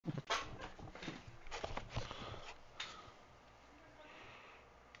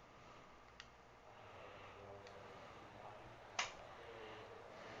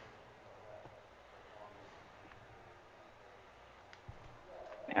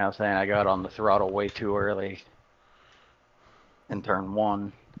I was saying I got on the throttle way too early in turn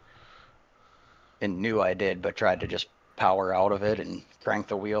 1 and knew I did, but tried to just power out of it and crank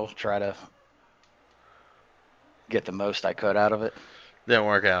the wheel, try to get the most I could out of it. Didn't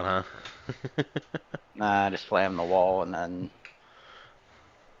work out, huh? Nah, I just slammed the wall and then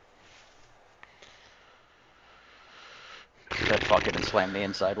said fuck it and slammed the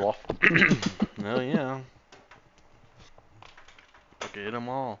inside wall. Well, yeah. Get them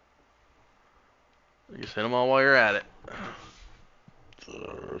all. Just hit them all while you're at it.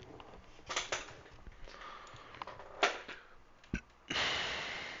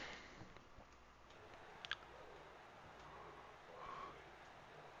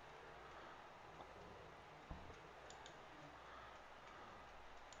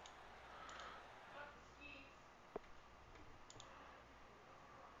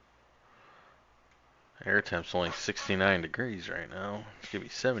 Air temp's only 69 degrees right now. It's gonna be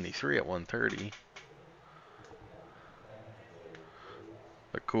 73 at 1:30.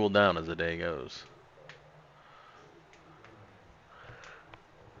 But cool down as the day goes.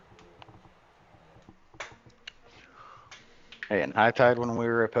 Hey, in high tide when we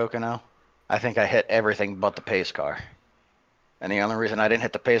were at Pocono, I think I hit everything but the pace car. And the only reason I didn't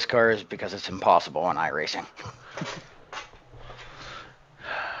hit the pace car is because it's impossible on iRacing.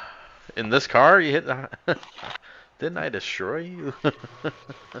 In this car, you hit the... Didn't I destroy you?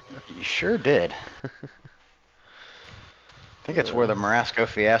 You sure did. I think it's where the Marasco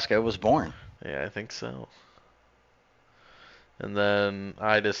fiasco was born. Yeah, I think so. And then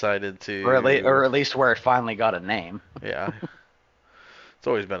I decided to... Or at least where it finally got a name. Yeah. It's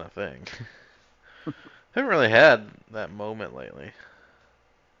always been a thing. Haven't really had that moment lately.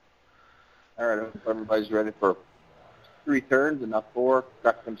 All right, I hope everybody's ready for 3 turns and not 4.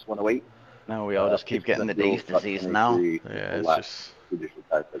 Track temps 108. No, we all just keep getting the D's disease now. Yeah, it's just... Judicial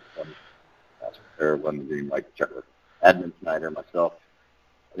type of fun. That's fair, one green light checker. Admin Snyder, myself.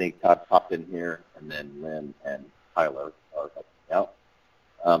 I think Todd popped in here, and then Lynn and Tyler are helping out.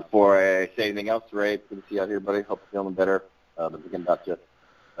 Before I say anything else, Ray, it's good to see you out here, buddy. Hope you're feeling better. But thinking about you.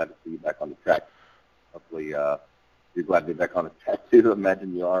 Glad to see you back on the track. Hopefully, you're glad to be back on the track too. I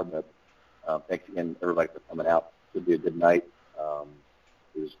imagine you are, but thanks again, everybody, for coming out. Should be a good night.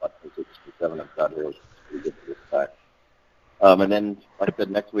 It was about 6 or 7 out here. It was pretty good for this time. And then, like I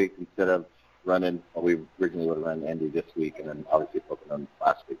said, next week, instead of running, well, we originally would have run Indy this week, and then obviously Pocono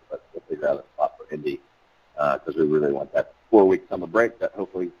last week, but we'll figure out a spot for Indy because we really want that 4-week summer break that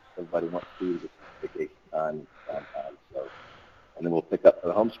hopefully everybody wants to get some vacation time, downtime. So, and then we'll pick up for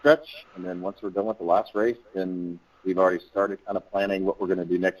the home stretch, and then once we're done with the last race, then we've already started kind of planning what we're going to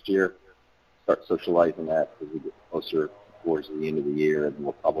do next year, start socializing that as we get closer towards the end of the year, and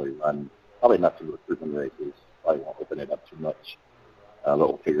we'll probably not some recruitment races, probably won't open it up too much, but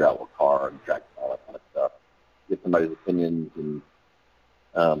we'll figure out what car and track and all that kind of stuff, get somebody's opinions, and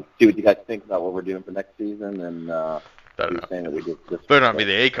see what you guys think about what we're doing for next season, and you're saying that we did this. Better not be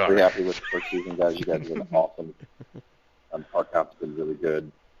the A car. Pretty happy with the first season, guys. You guys have been awesome. Our count's been really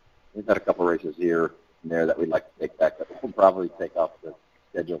good. We've had a couple races here and there that we'd like to take back that we'll probably take off the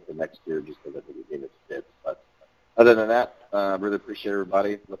schedule for next year just so that we gave it fits. But other than that, really appreciate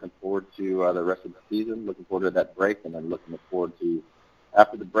everybody. Looking forward to the rest of the season. Looking forward to that break, and then looking forward to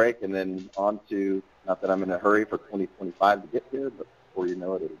after the break, and then on to, not that I'm in a hurry for 2025 to get here, but before you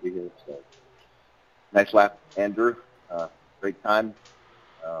know it, it'll be here. So nice lap, Andrew. Great time.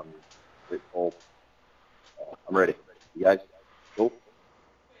 Great poll. I'm ready. You guys, cool?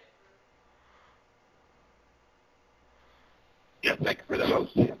 Yeah, thank you for the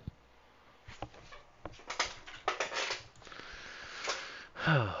host.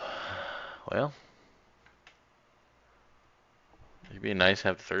 Well, it'd be nice to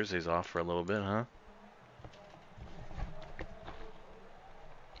have Thursdays off for a little bit, huh?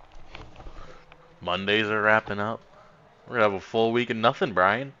 Mondays are wrapping up. We're gonna have a full week of nothing,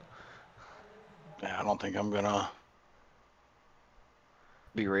 Brian. Yeah, I don't think I'm gonna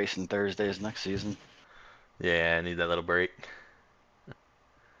be racing Thursdays next season. Yeah, I need that little break.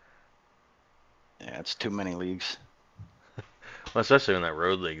 Yeah, it's too many leagues. Well, especially when that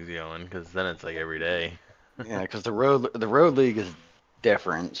road league's going, because then it's like every day. Yeah, because the road league is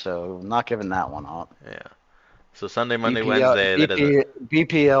different, so I'm not giving that one up. Yeah. So Sunday, Monday, BPL, Wednesday, that doesn't.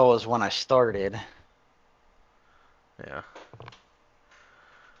 BPL is when I started. Yeah.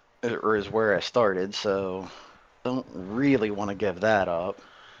 Or is where I started, so don't really want to give that up.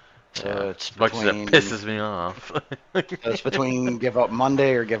 So Yeah. it's As much between, as that pisses me off. it's between give up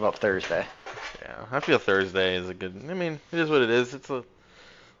Monday or give up Thursday. Yeah, I feel Thursday is a good. I mean, it is what it is. It's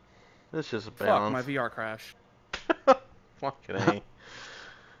just a balance. Fuck, my VR crashed. Fucking A.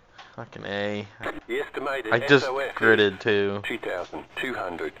 Fucking A. The estimated I just SOS gridded too.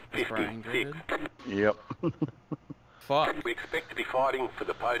 2,256. Yep. Fuck. We expect to be fighting for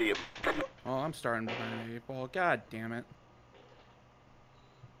the podium. Oh, I'm starting behind the 8 ball. God damn it.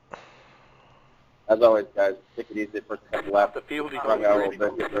 As always, guys, take it easy for a couple laps. The field is Strung out a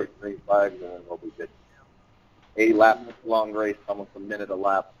little bit, get those green flags, and then we'll be good. 80 laps, it's a long race, almost a minute a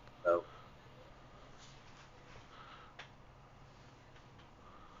lap. So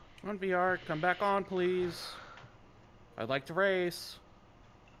Come on, VR. Come back on, please. I'd like to race.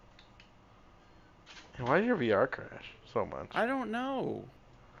 Why did your VR crash so much? I don't know.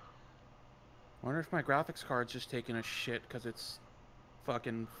 Wonder if my graphics card's just taking a shit because it's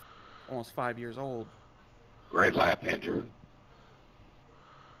fucking almost 5 years old. great lap, Andrew.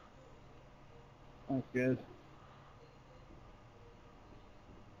 That's good.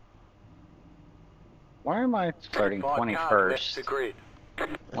 Why am I starting 5 cars left 21st to grid.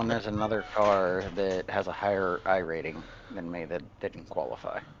 when there's another car that has a higher I rating than me that didn't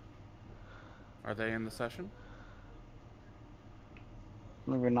qualify? Are they in the session?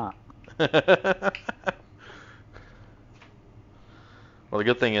 Maybe not. Well, the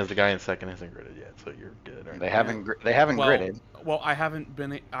good thing is the guy in second hasn't gridded yet, so you're good. Right They now. haven't. They haven't gridded. Well, I haven't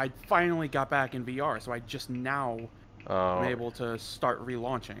been. I finally got back in VR, so I just now am able to start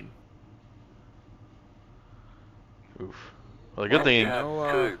relaunching. Oof. Well, the good thing,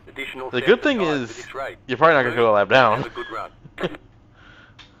 No, the good thing is you're probably not gonna go a lap down. Have a good run.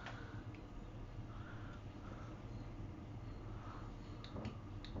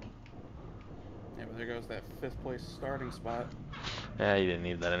 Yeah, but there goes that 5th place starting spot. Yeah, you didn't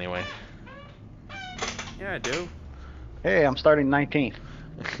need that anyway. Yeah, I do. Hey, I'm starting 19th.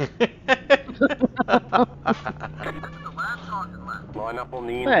 Line up on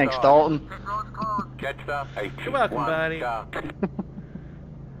the inside. Thanks, Dalton. Catch up. You're welcome, buddy.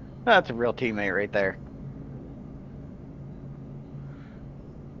 That's a real teammate right there.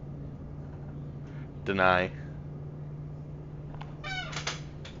 Deny.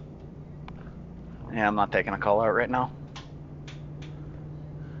 Yeah, I'm not taking a call out right now.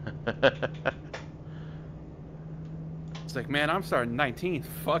 It's like, man, I'm starting 19th.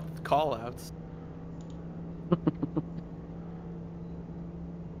 Fuck the call-outs.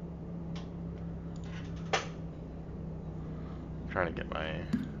 Trying to get my.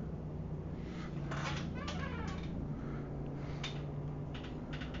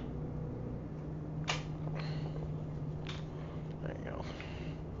 There you go.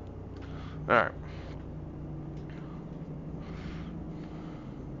 Alright.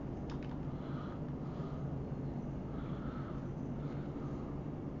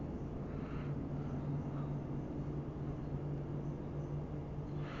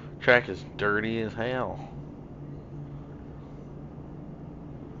 Track is dirty as hell.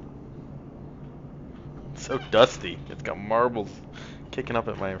 It's so dusty. It's got marbles kicking up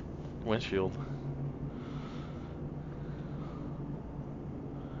at my windshield.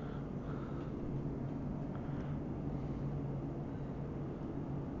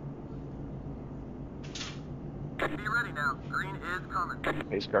 Be ready now. Green is coming.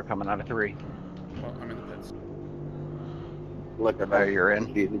 Pace car coming out of 3. Well, I'm in the pits. Look at Oh, you're in?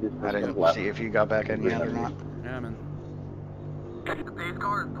 Easy, just I didn't lap. see if you got back in yet or not. Yeah, I'm in. The pace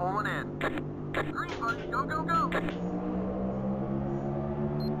car is pulling in. Green, buddy. Go, go, go. I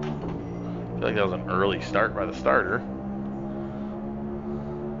feel like that was an early start by the starter.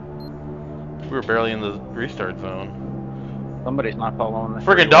 We were barely in the restart zone. Somebody's not following the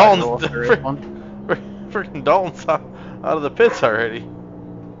Friggin' three-wide rule Dalton's if there is one. freaking Dalton's out of the pits already.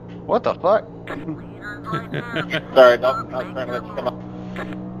 What the fuck? Leader's right there. Sorry, Dalton, I was trying to let you come up.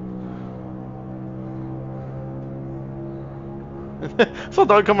 So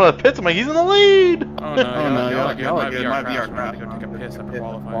Dalton coming out of the pits, I'm like, he's in the lead! Oh no, y'all are good. My VR crashed. I had to go take a piss after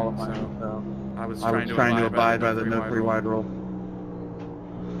qualifying, so I was trying to abide by the no 3-wide rule.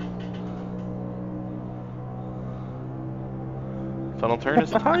 Final turn is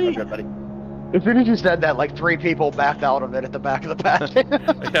tight. Good, buddy. As soon as you said that, like 3 people backed out of it at the back of the pack.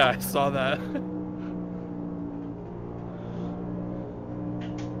 Yeah, I saw that.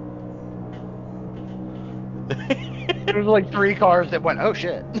 There's like 3 cars that went, oh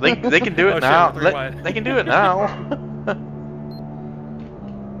shit. They can do it Oh, shit, now. three wide. They can do it now.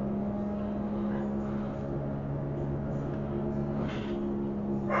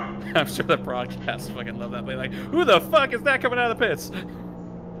 I'm sure the broadcast fucking love that. But like, who the fuck is that coming out of the pits?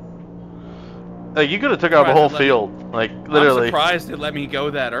 Like, you could have took out the whole field. Like, I'm literally. surprised it let me go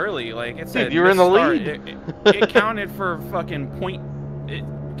that early. Like it said, you were in the start. lead. It counted for fucking point. It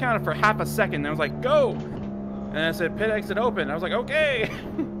counted for half a second. And I was like, go. And I said, pit exit open. I was like, okay.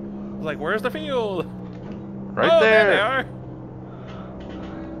 was like, where's the field? Right Oh, there. they are.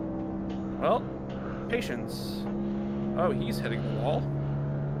 Well, patience. Oh, he's hitting the wall.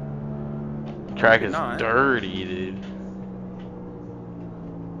 Track Maybe is not. dirty, dude.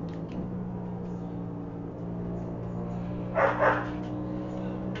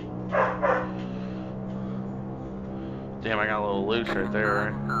 Damn, I got a little loose right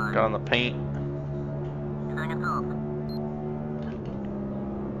there. Got on the paint. He's hanging tough.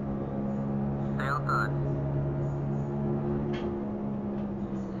 Stay outside.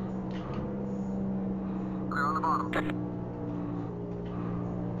 Clear on the bottom.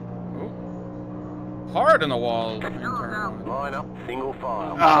 Oh. Hard in the wall. in Yellow's turn down. one. Line up, single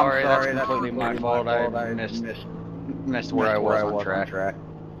file. Sorry, that's completely my fault. I missed where I was on track.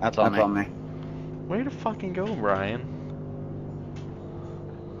 That's on me. Way to fucking go, Brian.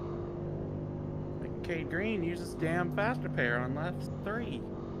 Like Cade Green uses damn faster pair on lap 3.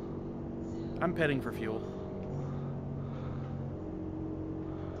 I'm pitting for fuel.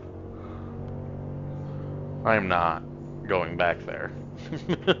 I'm not going back there.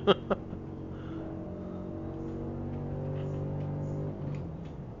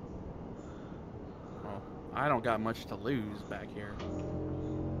 Well, I don't got much to lose back here.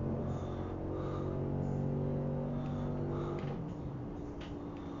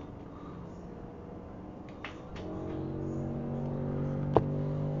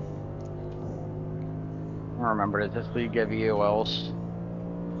 I don't remember, does this league give EOLs?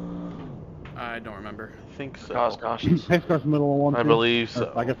 I don't remember. I think so. Cause cautions? Pace car's middle of one. I too. believe Or,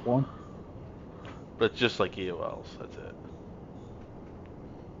 so. I guess one. But just like EOLs, that's it.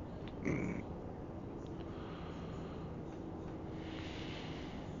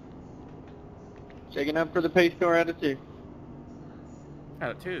 Shaking up for the pace car out of 2.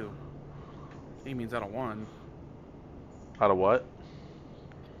 Out of 2. He means out of 1. Out of what?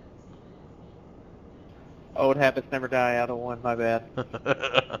 Old habits never die out of 1, my bad.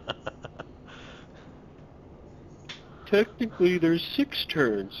 Technically, there's 6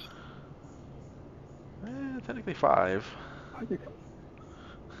 turns. Technically 5. I think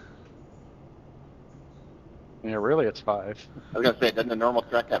Yeah, really, it's 5. I was gonna say, doesn't the normal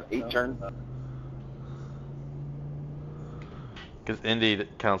track have 8 turns? Because Indy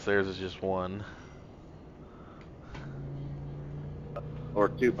counts theirs as just 1. Or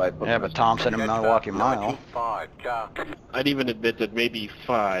 2 by Yeah, Pocono. but Thompson and Milwaukee Mile. 95, car. I'd even admit that maybe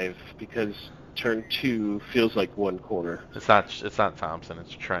 5 because turn 2 feels like 1 corner. It's not Thompson,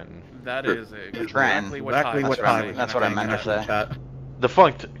 it's Trenton. That Sure. is exactly Trenton. what Exactly Ty what was Ty saying. was That's what I meant to say.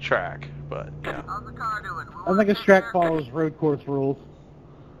 Defunct track, but yeah. How's the car doing? I think this track follows road course rules,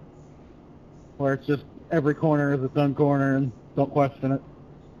 where it's just every corner is its own corner and don't question it.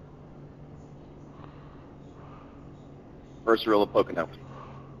 First rule of Pocono.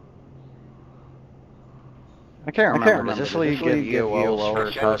 I can't remember, does this league give EOLs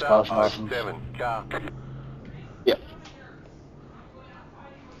for cause Jetstar, cautions? 7, car. Yes.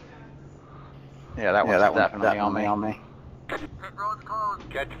 Yeah, that one's definitely on me. Pit road's closed.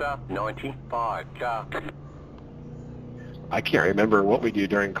 Jetstar, 95, car. I can't remember what we do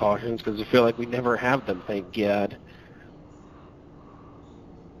during cautions because I feel like we never have them, thank God.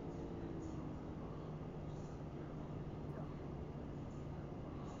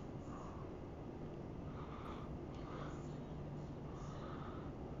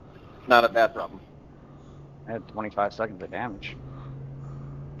 Not a bad problem. I had 25 seconds of damage.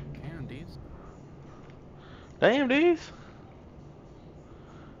 Damn, dudes. Damn, these.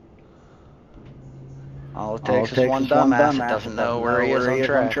 All it takes is one dumbass that doesn't know where he is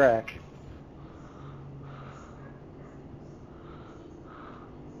on track.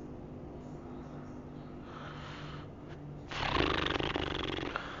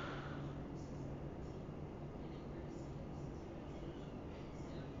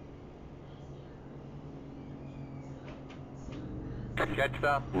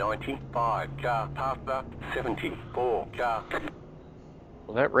 Jetstar, 95, car. Pasta, 74, car.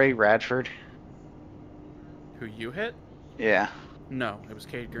 Was that Ray Radford? Who you hit? Yeah, No, it was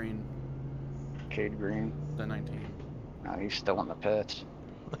Cade Green, Cade Green. the 19. No, he's still in the pits.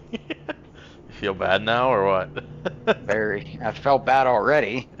 You feel bad now or what? Very. I felt bad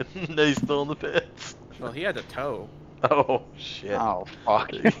already. No, he's still in the pits. Well, he had to tow. Oh shit. Oh,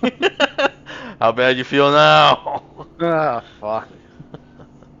 fuck. How bad you feel now? Oh, fuck.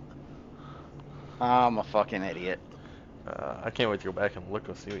 I'm a fucking idiot. I can't wait to go back and look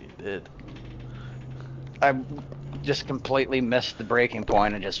and see what you did. I just completely missed the breaking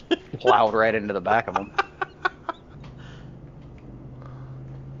point and just plowed right into the back of him.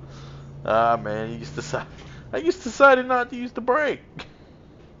 Ah man, I just decided not to use the brake.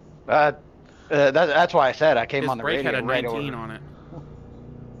 That's why I said I came His on the brake had radio a right 19 over. on it.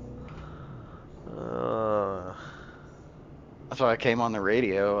 That's why I came on the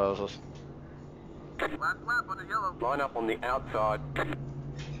radio. I was just, Lap on the yellow. Line up on the outside.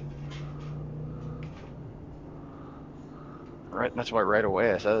 right. That's why right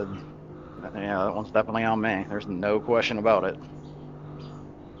away I said, yeah, that one's definitely on me. There's no question about it.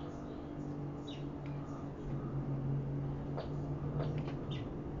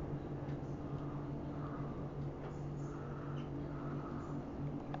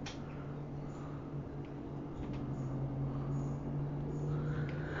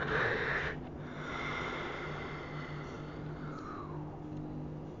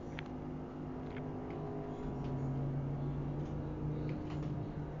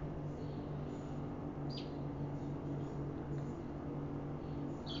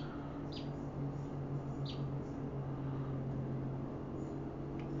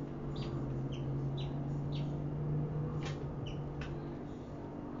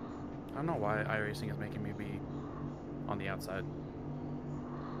 I don't know why iRacing is making me be on the outside.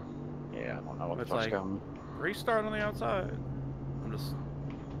 Yeah, I don't know what the It's fuck's like going. restart on the outside.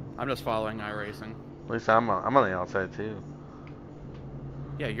 I'm just following iRacing. At least I'm on the outside too.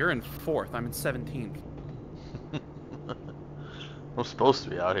 Yeah, you're in 4th. I'm in 17th. I'm supposed to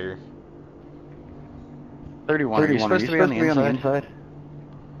be out here. 31. Are you supposed to be on the inside?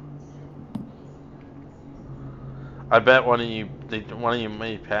 I bet one of you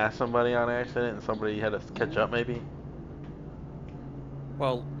may pass somebody on accident and somebody had to catch up maybe.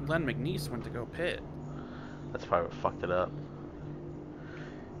 Well, Len McNeese went to go pit. That's probably what fucked it up.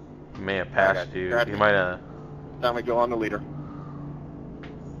 He may have I passed got you. grabbed He it. might have. Time we go on the leader.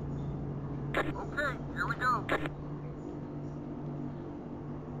 Okay, here we go.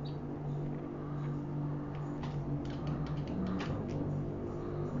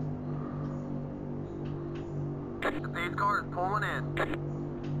 The pace car is pulling in.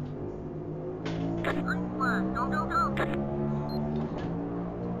 Green flag, go, go, go.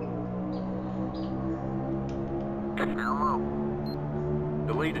 Down low.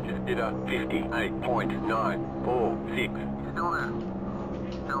 The leader just did a 58.946. He's still there.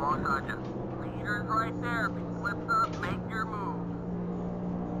 Still alongside you. Leader's right there. If he slips up, make your move.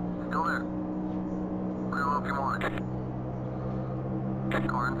 Still there. Clear low if you want it.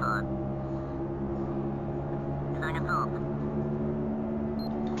 Car inside. He's hanging tough.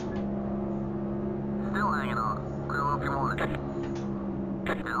 Still hanging on. Clear low if you want it.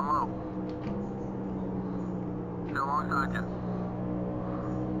 Down low. Still alongside you.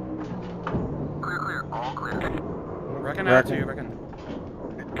 Clear, clear. All clear. Reckon out to you, reckon.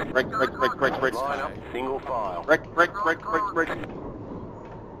 Break. Line up single file. Break.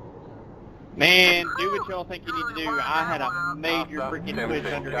 Man, do what y'all think you need to do. I had a major freaking twitch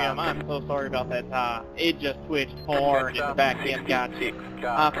under him. I'm so sorry about that tie. It just twitched hard and the back end got you.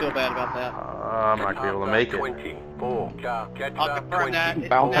 I feel bad about that. I'm not gonna be able to make it. 24 car. Catch I'll up confirm that. 20.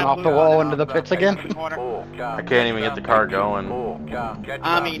 Bouncing off the wall into the pits again. I can't even get the car going.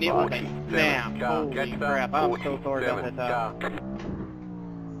 I mean, it was a snap. Holy crap. I'm so sorry about that tie.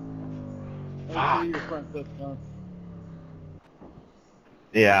 Hopefully your front foot's done.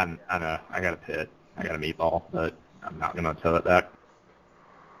 Yeah, I know. I got a pit. I got a meatball, but I'm not going to tow it back.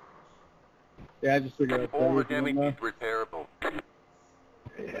 Yeah, I just figured I'd All the tell you. damage is repairable.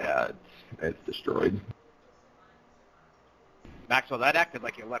 Yeah, it's destroyed. Maxwell, that acted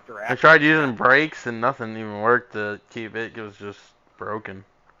like you left her I ass. tried using brakes and nothing even worked to keep it. It was just broken.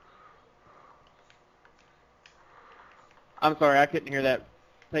 I'm sorry, I couldn't hear that.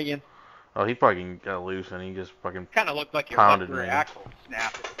 Say again. Oh, he fucking got loose and he just fucking. Kind of looked like you Pounded left her me. axle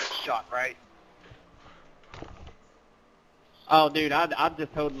snap and shot, right? Oh, dude, I'm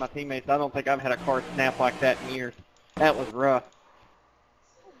just holding my teammates. I don't think I've had a car snap like that in years. That was rough.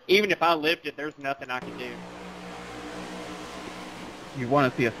 Even if I lived it, there's nothing I can do. You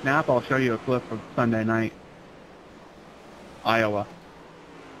want to see a snap? I'll show you a clip from Sunday night. Iowa.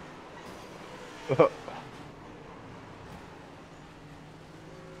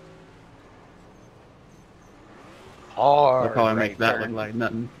 Hard. They'll probably right make that turn. look like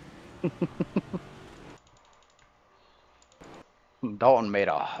nothing. Dalton made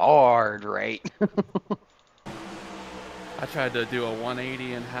a hard right. I tried to do a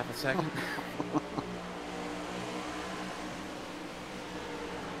 180 in half a second.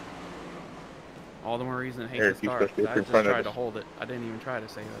 All the more reason to hate Eric, the you start. supposed to be I in just front of tried to us. hold it. I didn't even try to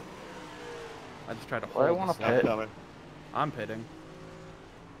save it. I just tried to Well, I hold wanna the start. pit. I'm pitting.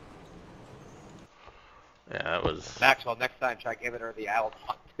 Yeah, that was. Maxwell, next time try giving her the owl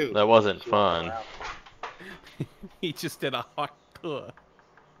talk too. That wasn't She walked fun. around. He just did a hard pull.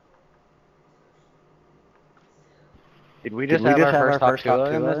 Did we just have our first top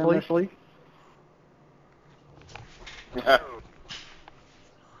two in this league? At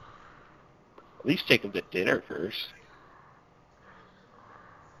least take them to dinner first.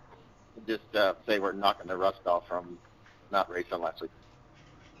 Just say we're knocking the rust off from not racing last week.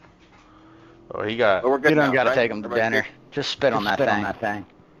 Oh, he got. But we're good You don't now, got to right? take them to Everybody dinner. Just spit on that thing.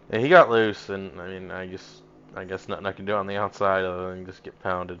 Yeah, he got loose, and I mean, I guess nothing I can do on the outside other than just get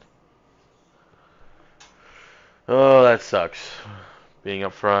pounded. Oh, that sucks. Being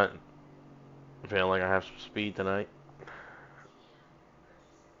up front, feeling like I have some speed tonight.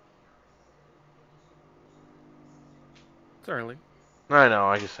 It's early. I know,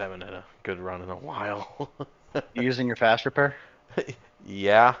 I just haven't had a good run in a while. You using your fast repair?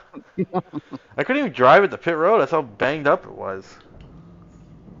 Yeah. I couldn't even drive at the pit road. That's how banged up it was.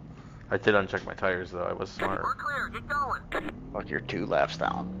 I did uncheck my tires, though. I was smart. We're clear. Get going. Fuck, you're 2 laps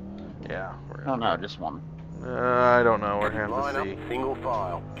down. Yeah. Oh, no, just 1. I don't know. We're going to Line have to up, see. single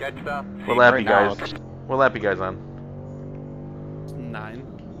file. Catch up. What lap you Right now, guys? What lap you guys on?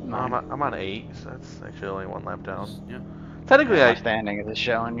 9. I'm on 8, so that's actually only 1 lap down. Yeah. Technically, My I... standing, is it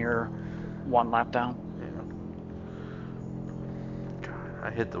showing you're 1 lap down? Yeah. God,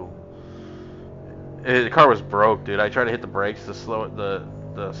 I hit the... The car was broke, dude. I tried to hit the brakes to slow it,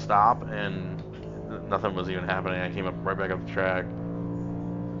 the stop, and nothing was even happening. I came up right back up the track.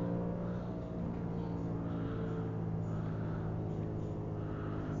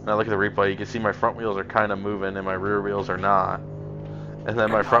 And I look at the replay, you can see my front wheels are kind of moving and my rear wheels are not. And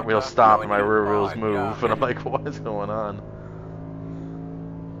then my front wheels stop and my rear wheels move, and I'm like, what is going on?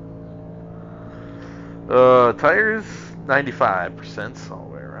 Tires, 95% all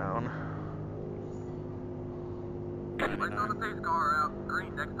the way around. Let's on the pace car out.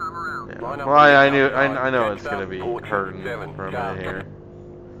 Green next time around. Yeah. Line up, Well, I outside, know catch it's gonna up, be 47, hurting for a car. minute here.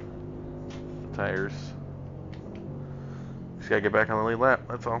 Tires. Just gotta get back on the lead lap.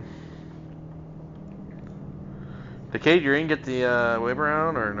 That's all. Decade, you didn't get the whip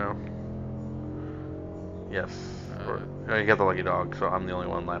around or no? Yes. Oh, you got the lucky dog, so I'm the only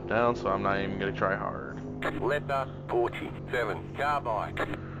 1 lap down, so I'm not even gonna try hard. Letter 47, car bike.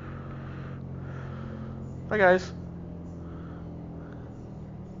 Hi guys.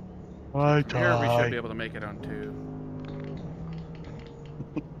 Hi, Here we should be able to make it on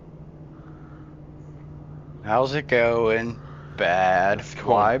 2. How's it going? Bad. It's going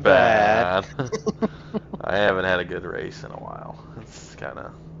Why bad? I haven't had a good race in a while. It's kind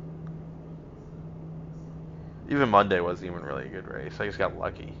of... Even Monday wasn't even really a good race. I just got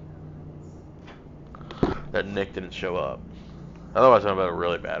lucky that Nick didn't show up. Otherwise, I'd have had a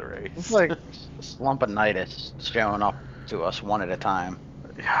really bad race. It's like slumpinitis showing up to us one at a time.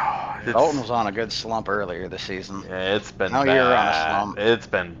 Dalton was on a good slump earlier this season. Yeah, it's been Now bad. you're on a slump. It's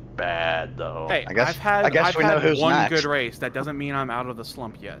been bad, though. Hey, I guess- I've had, I guess I've we know had who's one next. good race. That doesn't mean I'm out of the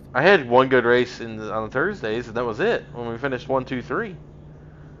slump yet. I had 1 good race on the Thursdays, and that was it. When we finished 1, 2, 3.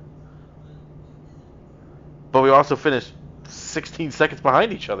 But we also finished 16 seconds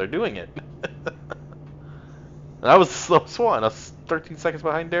behind each other doing it. And I was the slowest one. I was 13 seconds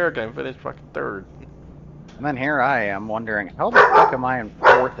behind Derek, and I finished fucking 3rd. And then here I am wondering, how the fuck am I in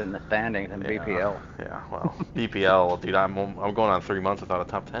 4th in the standings in BPL? Yeah, well, BPL, dude, I'm going on 3 months without a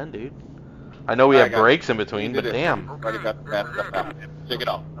top 10, dude. I know we have breaks in between, but damn. Already got the bad stuff out. Shake it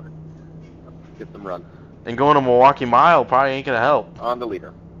off. Get some runs. And going to Milwaukee Mile probably ain't gonna help. On the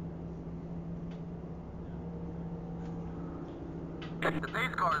leader. The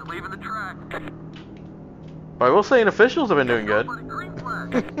pace car is leaving the track. But I will say, officials have been doing good. Nobody green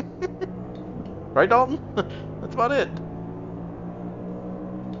flag. Right, Dalton? That's about it.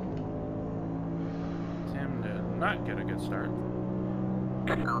 Tim did not get a good start.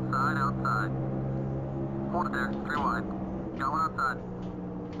 Outside, outside. Hold it there. 3 wide. Got one outside.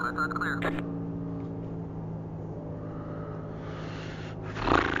 Outside's clear.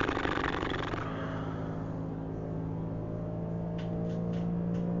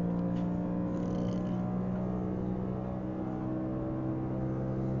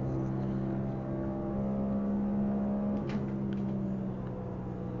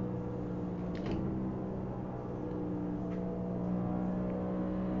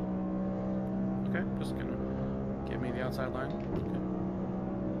 Okay, just gonna give me the outside line. Okay.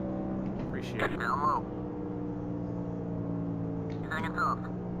 Appreciate it. Down low. He's hanging tough.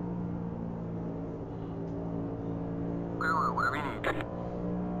 Clear low, whatever you need.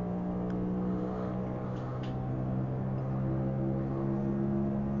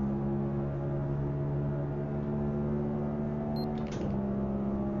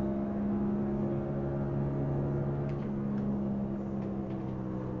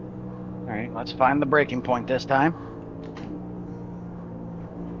 Alright, let's find the breaking point this time.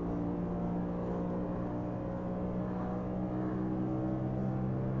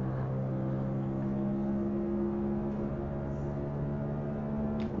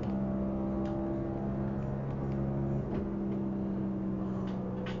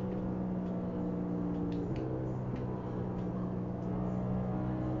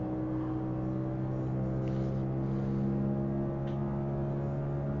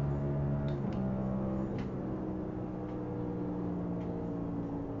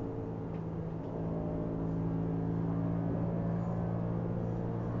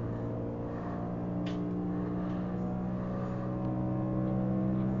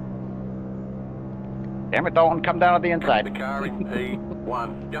 Damn it, Dalton, come down to the The inside. car in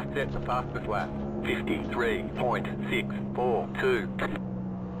P1 just set the fastest lap. 53.642.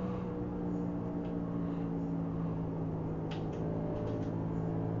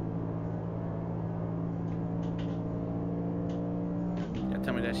 Yeah,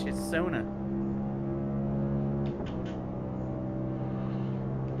 tell me that shit's Sona.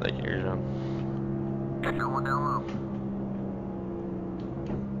 Thank you, John. Going down low.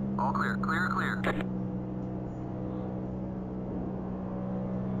 All clear, clear, clear.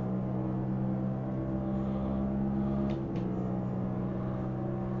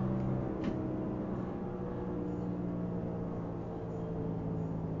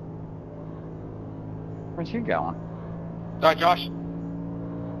 Where's he going? Sorry, Josh.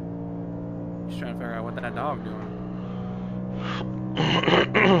 Just trying to figure out what that dog doing.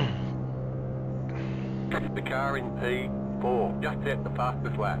 The car in P4 just set the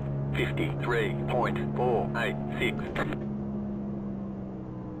fastest lap. 53.486.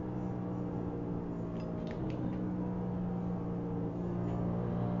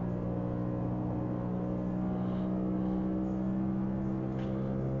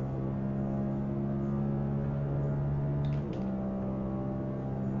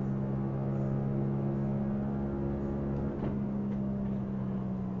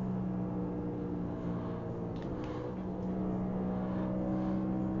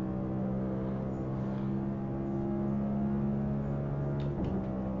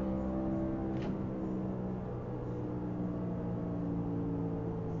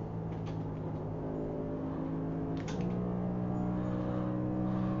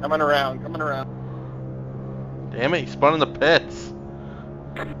 Coming around, coming around. Damn it, he spun in the pits.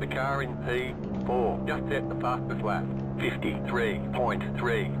 The car in P4 just set the fastest lap.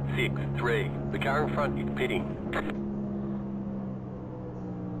 53.363. The car in front is pitting.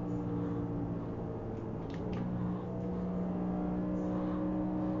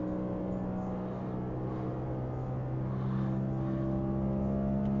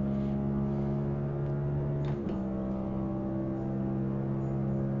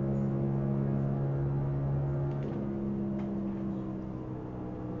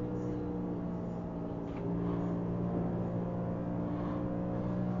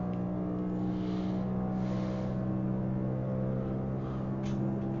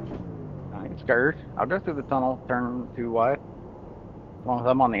 I ain't scared. I'll go through the tunnel, turn too wide. As long as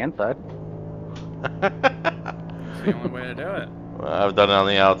I'm on the inside. It's the only way to do it. Well, I've done it on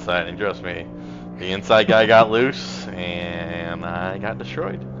the outside, and trust me, the inside guy got loose, and I got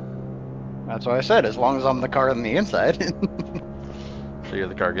destroyed. That's what I said, as long as I'm the car on the inside. So you're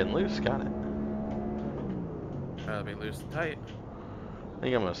the car getting loose, got it. Gotta be loose and tight. I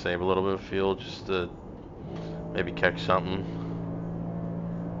think I'm gonna save a little bit of fuel just to maybe catch something.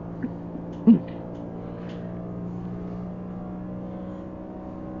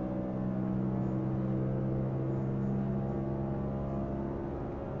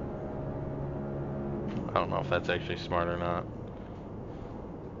 I don't know if that's actually smart or not.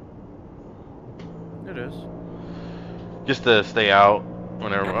 It is. Just to stay out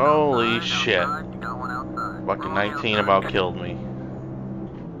whenever. Holy shit. Outside, you got one outside. Fucking One on the 19 outside. about killed me.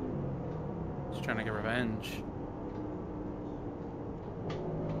 Just trying to get revenge.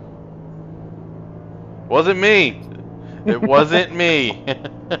 Wasn't me. It wasn't me.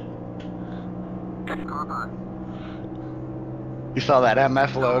 Car by. You saw that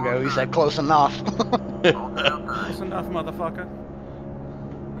MF logo, he said close enough. Outside, outside. That's enough, motherfucker.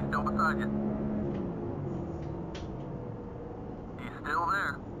 He's still beside you. He's still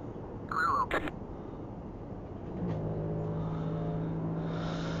there. Clear low.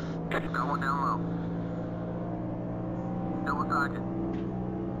 Going down low. Still beside you.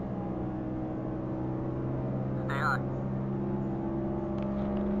 Stay high.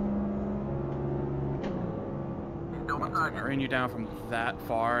 He's still beside I you. ran you down from that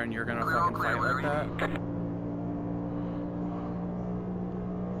far and you're gonna Clear, fucking clear, fight like wherever that? you need.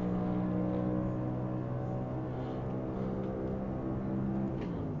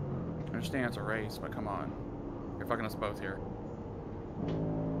 I understand it's a race, but come on. You're fucking us both here.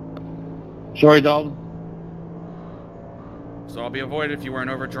 Sorry, Dalton. So I'll be avoided if you weren't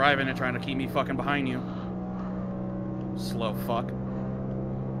over driving and trying to keep me fucking behind you. Slow fuck.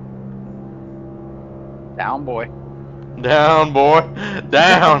 Down, boy. Down, boy.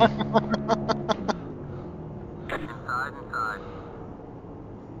 Down. Inside, inside.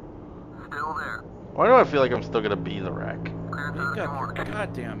 Still there. Why do I feel like I'm still gonna be the wreck? Clear You inside got more. your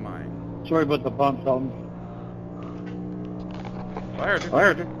goddamn mind. Sorry about the bump, Dalton. I heard you. I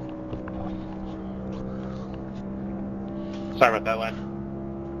heard you. Sorry about that, lad.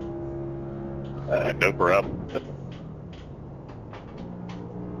 No problem.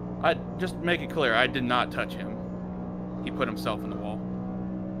 I just make it clear, I did not touch him. He put himself in the wall.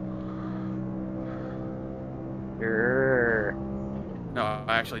 Grr. No,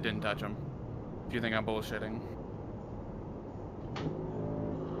 I actually didn't touch him. If you think I'm bullshitting.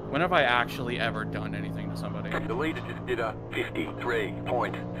 When have I actually ever done anything to somebody? The leader just did a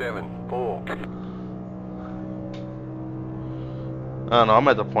 53.74. I don't know, I'm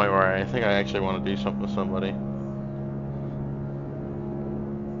at the point where I think I actually want to do something with somebody.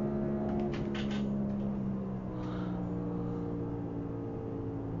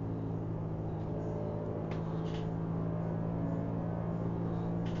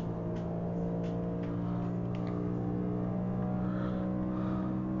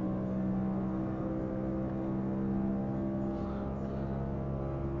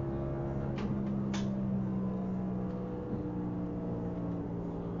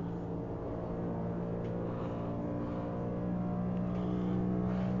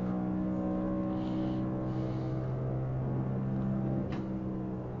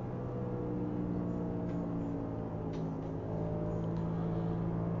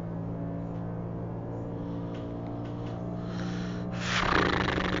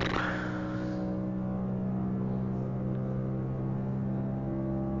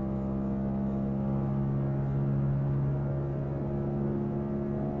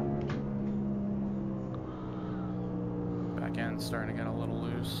 Back end's starting to get a little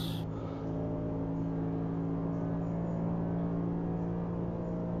loose.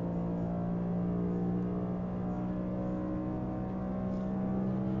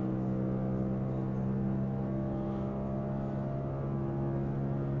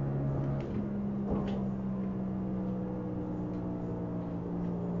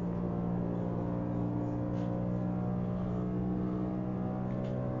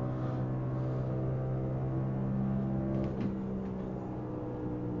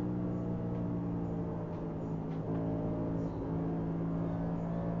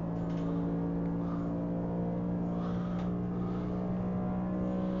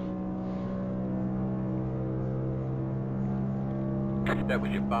 That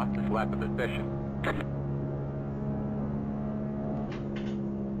was your fastest lap of the session.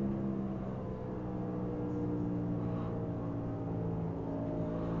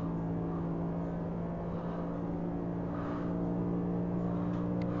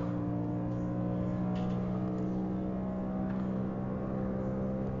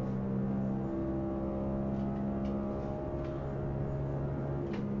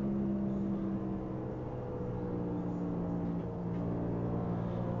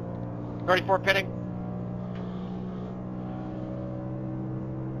 Thirty-four pitting.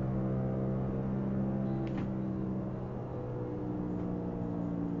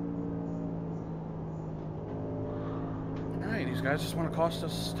 Alright, these guys just want to cost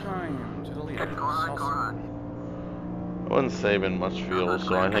us time to the leader. Go on. I wasn't saving much fuel,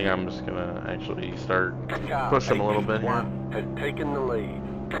 so I think I'm just gonna actually start pushing a little bit here. One has taken the lead.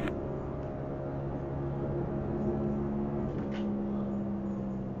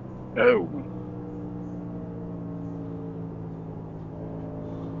 Oh.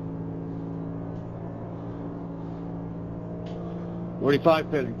 Forty-five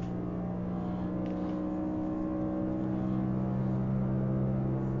pitting.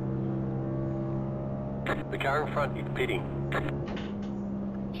 The car in front is pitting.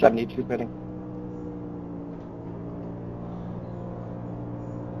 72 pitting.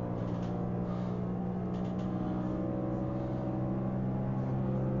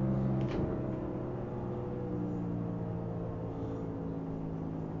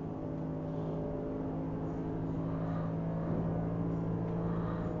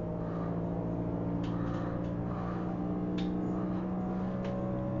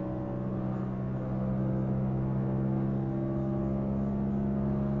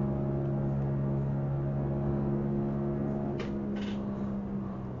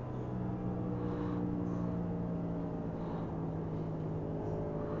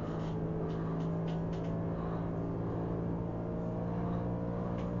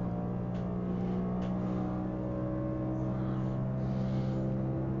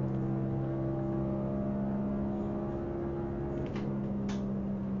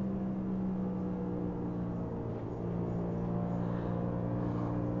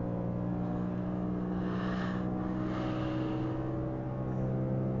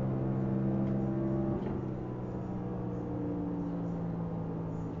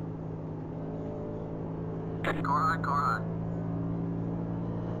 Go on.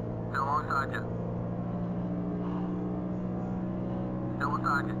 Still alongside you. Still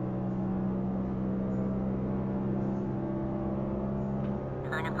beside you.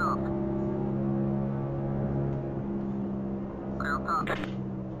 hanging tough. Clear up top.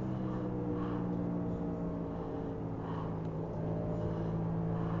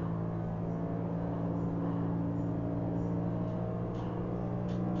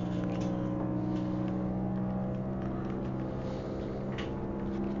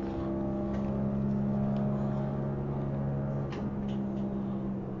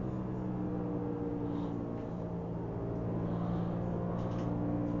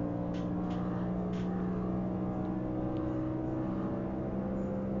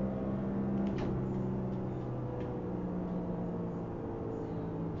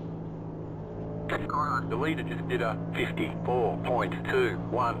 The leader just did a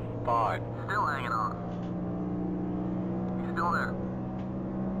 54.215. Still hanging on. He's still there.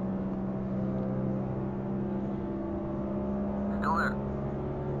 Still there.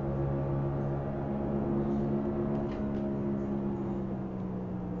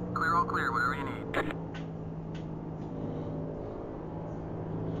 Clear, all clear, whatever you need.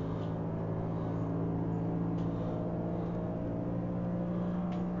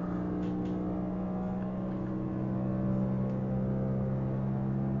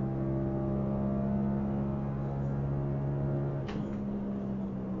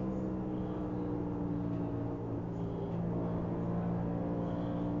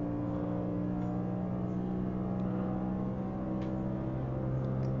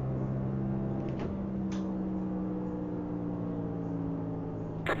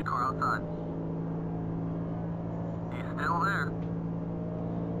 Car outside. He's still there.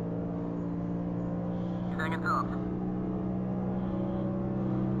 He's hanging tough.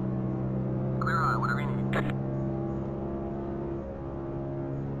 Clear eye, whatever you need.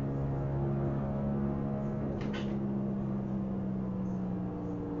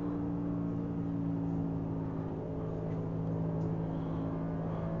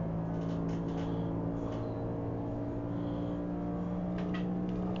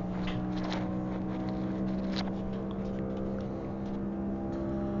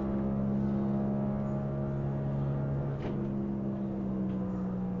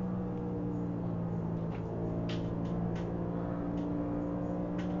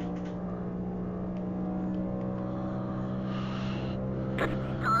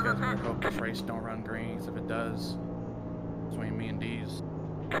 These guys better hope this race don't run green, 'cause if it does, between me and D's.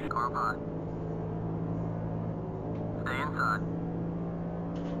 Car up high. Stay inside.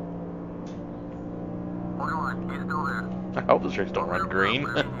 Hold your line, he's still there. I hope this race don't run green.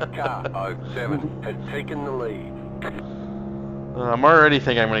 Car 07 has taken the lead. I'm already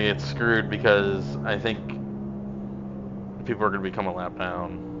thinking I'm going to get screwed because I think people are going to become a lap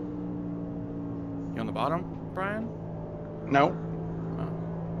down. You on the bottom, Brian? No. Oh.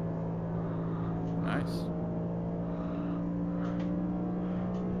 Nice.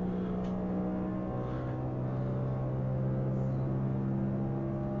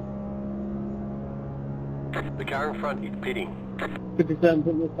 The car in front is pitting. 57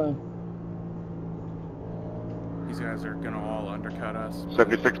 put this time. These guys are gonna all undercut us.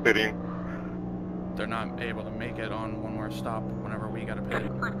 76 pitting. They're not able to make it on one more stop whenever we gotta pit.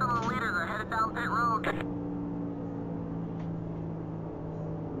 Looks like some of the leaders are headed down pit road.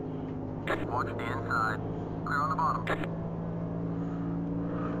 Watch the inside. Clear on the bottom.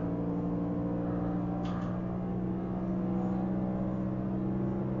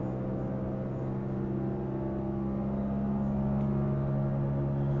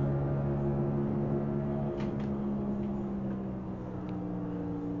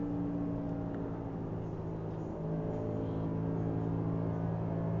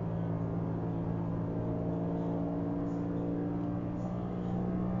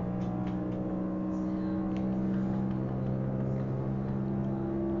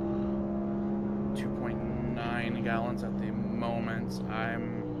 Gallons at the moment.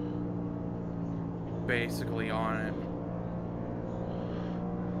 I'm basically on it.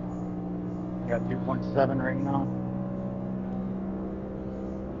 I got 2.7 right now.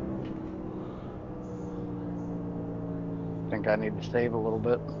 Think I need to save a little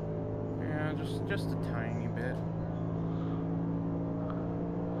bit. Yeah, just a tiny bit.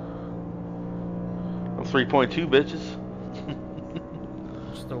 3.2 bitches.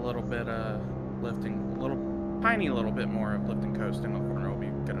 Just a little bit of lifting, tiny little bit more of lifting coasting on the corner will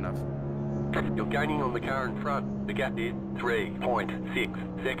be good enough. You're gaining on the car in front. The gap is 3.6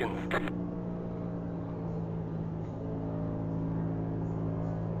 seconds.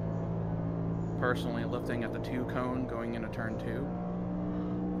 Personally lifting at the 2 cone going into turn 2.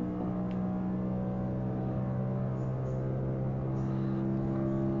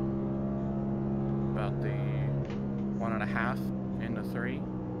 About the 1.5 Into 3.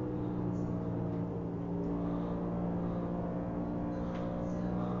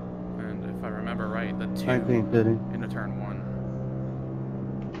 And if I remember right, the 2 19 city. into turn 1.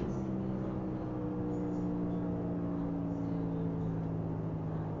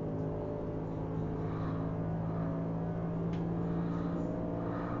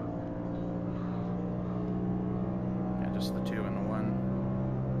 Yeah, just the 2 and the 1.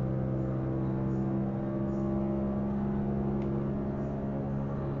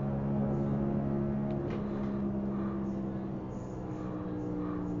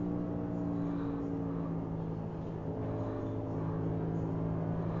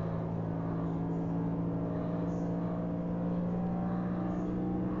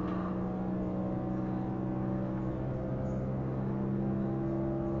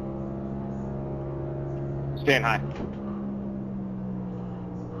 Stand high.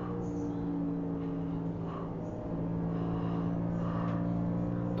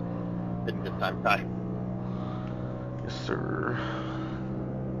 Didn't this time, Ty. Yes, sir.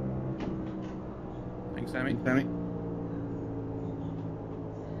 Thanks, Sammy. Sammy?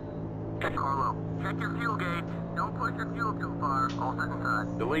 Carlo, check your fuel gauge. Don't push your fuel too far. All set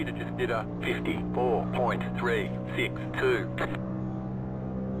inside. The leader just did a 54.362.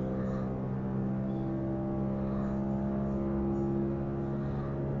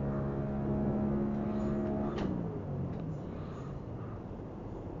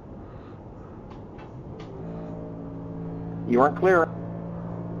 You weren't clear.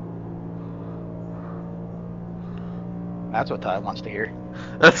 That's what Ty wants to hear.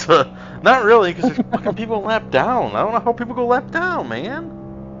 That's not really, because there's fucking people lap down. I don't know how people go lap down, man.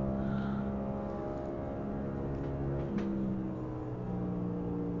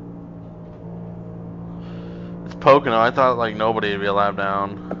 It's Pocono. I thought like nobody would be a lap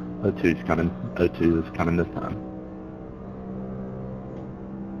down. O2's coming. O2 is coming this time.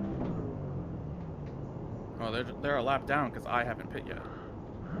 Oh, they're a lap down because I haven't pit yet.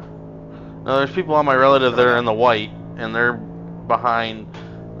 No, there's people on my relative that are in the white, and they're behind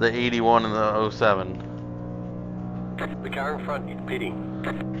the 81 and the 07. The car in front is pitting.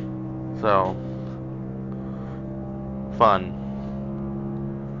 So, fun.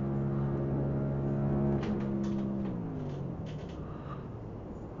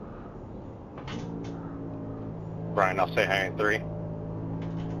 Brian, I'll say hi in 3.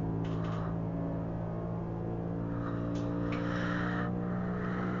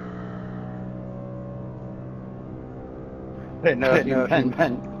 Didn't know if you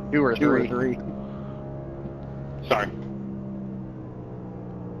meant 2 or 3. Sorry.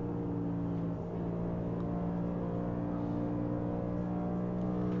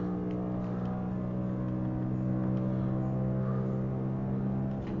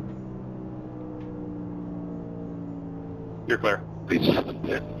 You're clear. Please.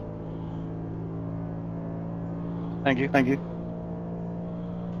 Thank you. Thank you.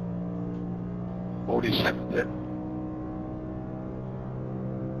 47 pin.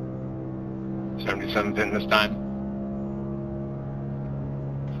 77 pin this time.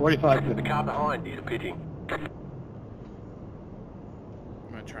 45 The car behind is pitting. I'm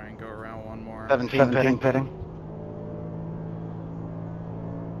gonna try and go around one more. 17 pitting.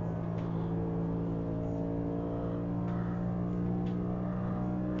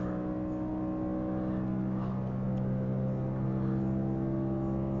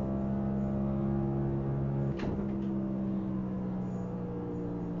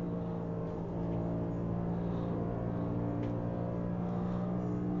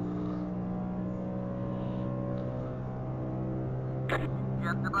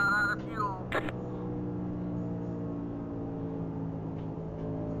 Just about out of fuel.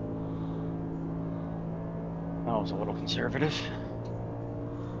 That was a little conservative.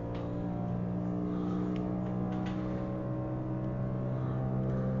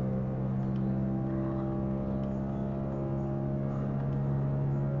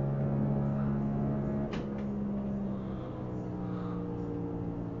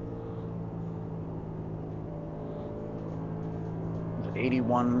 Was it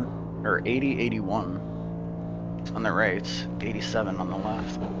 81 or 80-81 on the right, 87 on the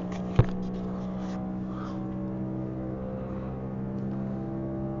left.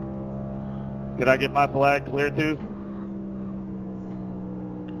 Did I get my flag clear too?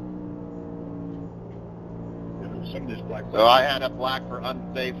 So I had a flag for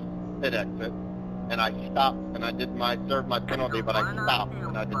unsafe pit exit, and I stopped and I did served my penalty, but I stopped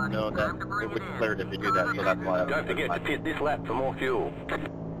and I didn't know that it would clear if you do that, so that's why I Don't forget to pit this lap for more fuel.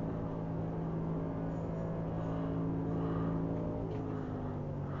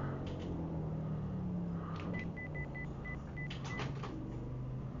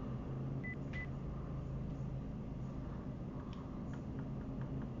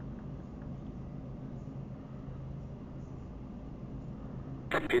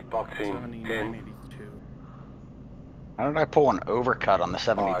 Pit box in 10, 79.82. How did I pull an overcut on the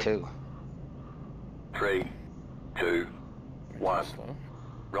 72? 3, 2, 1. Slow.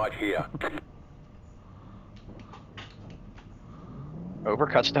 Right here.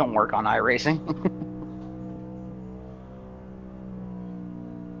 Overcuts don't work on iRacing.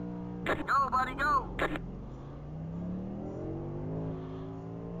 Go, buddy, go!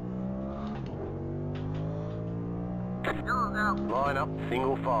 Yellow's out. Line up,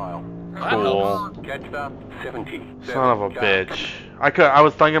 single file. Cool. Catch up, 70. Son of a bitch. I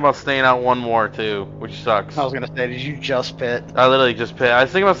was thinking about staying out one more too, which sucks. I was gonna say, did you just pit? I literally just pit. I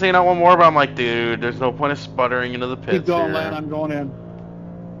was thinking about staying out one more, but I'm like, dude, there's no point of sputtering into the pits Keep going, here. Len. I'm going in.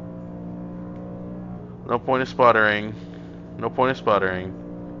 No point of sputtering. No point of sputtering.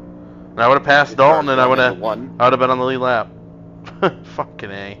 And I would have passed Dalton, and I would have been on the lead lap. Fucking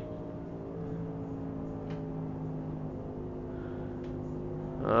A.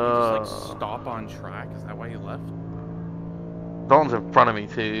 You just like stop on track? Is that why you left? Dalton's in front of me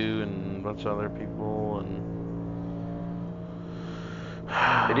too, and a bunch of other people, and.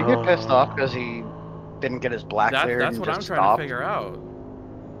 Did he get pissed off because he didn't get his black cleared That's and what I'm just trying stopped? to figure out.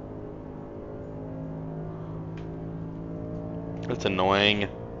 That's annoying.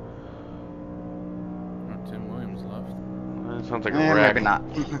 Oh, Tim Williams left. That sounds like a wreck. Maybe not.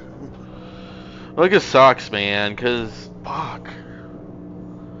 Look, it sucks, man, because, fuck.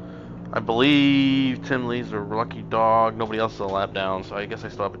 I believe Tim Lee's a lucky dog. Nobody else is a lap down, so I guess I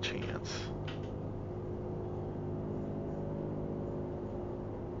still have a chance.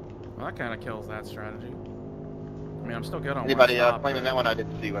 Well, that kind of kills that strategy. I mean, I'm still good on Anybody one stop, claiming but- that one? I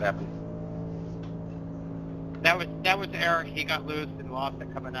didn't see what happened. That was Eric. He got loose and lost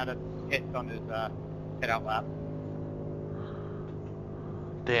it coming out of hits on his hit out lap.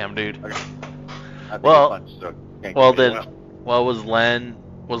 Damn, dude. Okay. I think Well- a bunch, so can't Well, give me then, well, was Len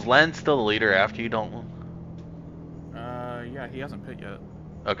still the leader after you, Dalton? Yeah, he hasn't pit yet.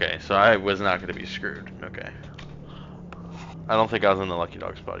 Okay, so I was not going to be screwed. Okay. I don't think I was in the lucky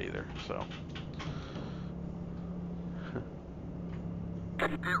dog spot either, so.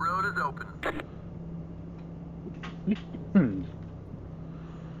 Pit road is open.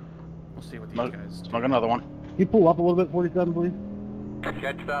 We'll see what these Smoke, guys do. smoke another one. Can you pull up a little bit, 47, please?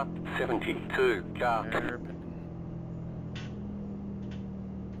 Catch up, 72. Car. They're pitting.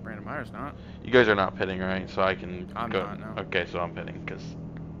 Brandon Meyer's not. You guys are not pitting, right? So I can I'm go. not, no. Okay, so I'm pitting, because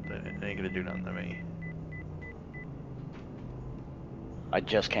they ain't going to do nothing to me. I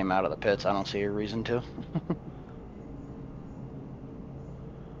just came out of the pits. I don't see a reason to.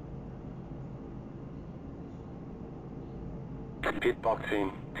 Pit box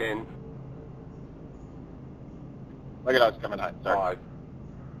in 10, Look at us coming out. Sorry.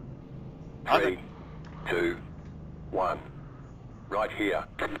 5, 3, 2, 1. Right here.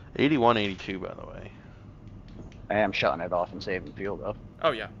 81-82, by the way. I am shutting it off and saving fuel though. Oh,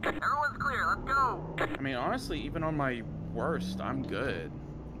 yeah. Everyone's clear. Let's go. I mean, honestly, even on my worst, I'm good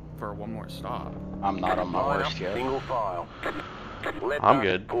for one more stop. I'm not on my Line worst up, yet. single file. Left I'm up,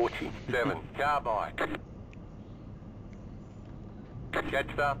 good. 47. Car bike.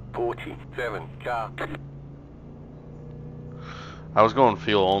 Catch up, 47. Car. I was going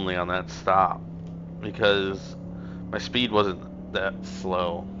fuel only on that stop because my speed wasn't that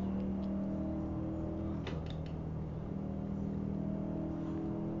slow.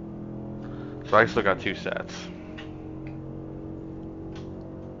 So I still got 2 sets.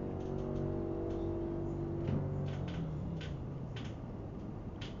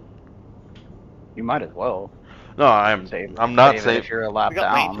 You might as well. No, I'm Save, not save it saving. if you're a lap We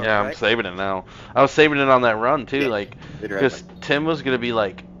got lanes, down. Yeah, I'm right? saving it now. I was saving it on that run too, Yeah, like later at because like- Tim was gonna be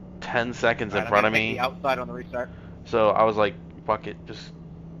like 10 seconds in Alright, front I'm of gonna take me. the outside on the restart. So I was like, fuck it, just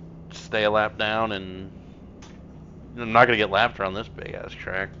stay a lap down, and I'm not gonna get lapped around this big ass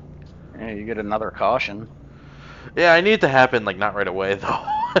track. Yeah, you get another caution. Yeah, I need it to happen like not right away though.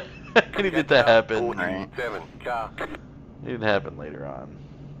 I need it to Catch up, happen. 47. Car. Need it to happen later on.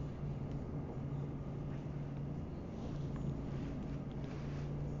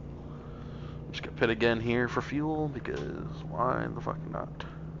 Just gonna pit again here for fuel because why the fuck not?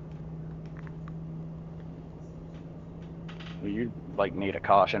 You like need a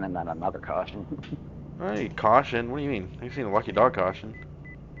caution and then another caution. Hey, caution? What do you mean? I've seen a lucky dog caution.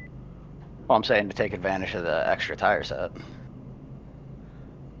 Well, I'm saying to take advantage of the extra tire set.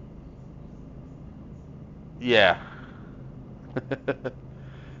 Yeah.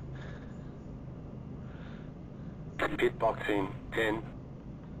 Pit box in 10,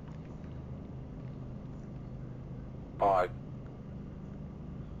 5,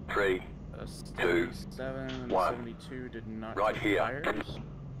 3, 77 and 1. 72 did not Right take here. tires.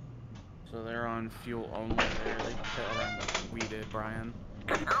 So they're on fuel only there. They pit around like we did, Brian.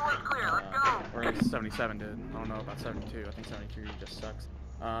 Everyone's clear, let's go! Or at least 77 did. I don't know about 72. I think 72 just sucks.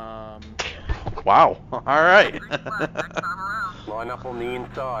 Wow. All right. Next time around. Line up on the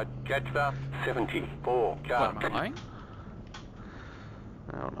inside. Catch the 74 What, car. am I lying?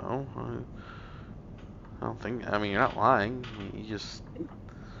 I don't know. I don't think. I mean, you're not lying. You just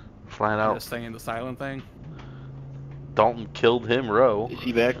flat out. Just saying the silent thing? Dalton killed him, Rowe. Is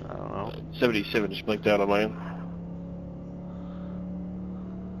he back? I don't know. 77 just blinked out on my end.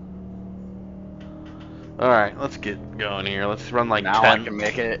 All right, let's get going here. Let's run like Now 10. I can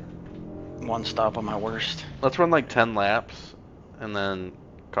make it one stop on my worst. Let's run like 10 laps, and then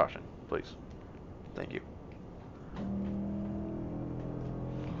caution, please. Thank you.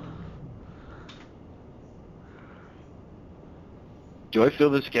 Do I fill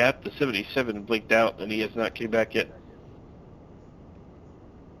this gap? The 77 blinked out and he has not came back yet.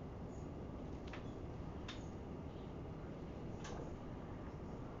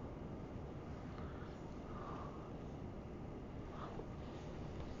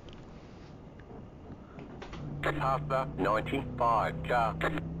 Past the 95 car.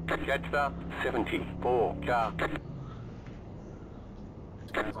 Catch the 74 car.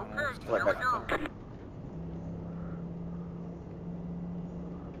 This guy's almost Here we go.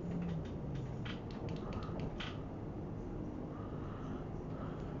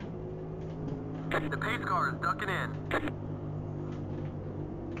 The pace car is ducking in.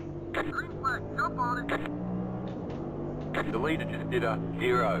 Green flag, jump on it. The leader just did a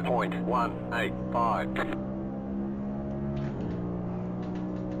 0.185.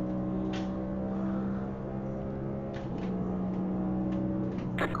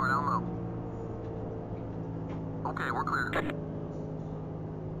 Car down low. Okay, we're clear.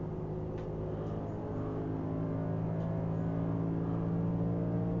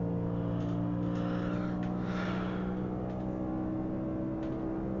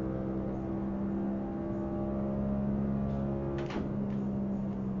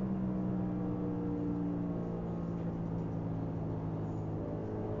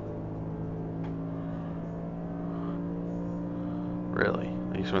 Really?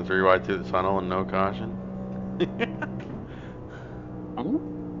 You just went 3 wide through the tunnel and no caution?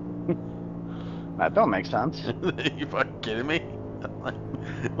 That don't make sense. You fucking kidding me?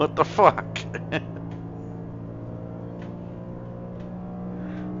 What the fuck?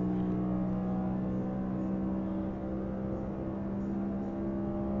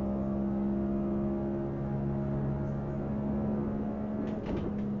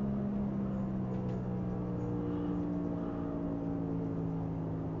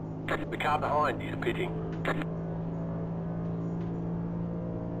 The car behind is pitting.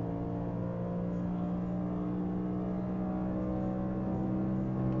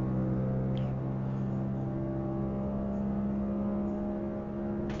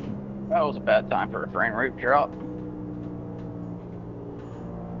 That was a bad time for a frame rate drop.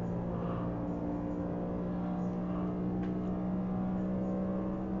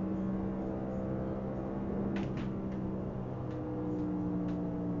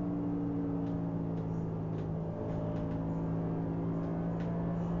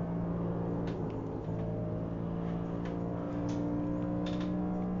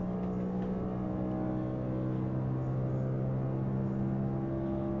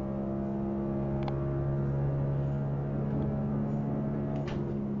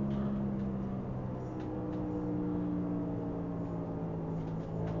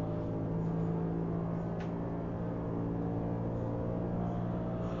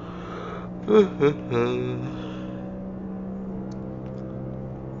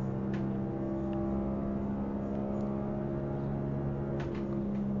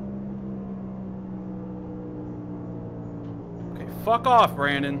 Okay, fuck off,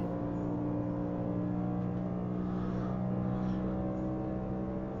 Brandon.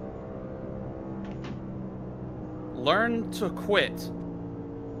 Learn to quit.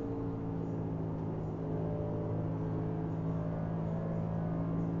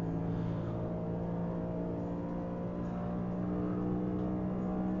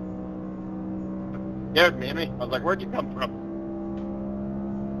 Scared me. I was like, where'd you come from?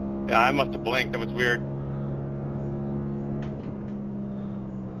 Yeah, I must have blinked. That was weird.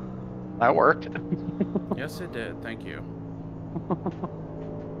 That worked. Yes, it did. Thank you.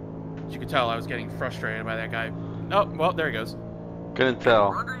 As you could tell, I was getting frustrated by that guy. Oh, well, there he goes. Couldn't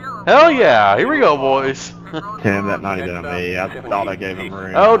tell. Roger yellow. Hell yeah! Here we go, boys. Tim, that 90 to me, I thought I gave him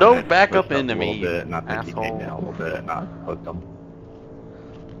room. Oh, don't I back up pushed into a little me, bit, and I think he asshole. came down a little bit, and I hooked him.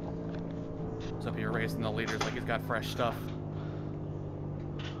 He's up here racing the leaders like he's got fresh stuff.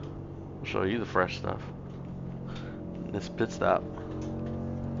 I'll show you the fresh stuff. This pit stop.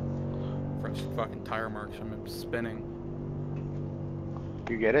 Fresh fucking tire marks from him spinning.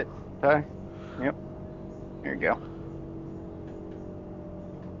 You get it, Ty? Yep. There you go.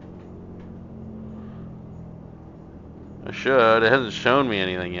 I should. It hasn't shown me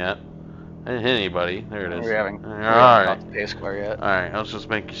anything yet. I didn't hit anybody. There it is. We haven't Alright. got the pace car yet. Alright, I was just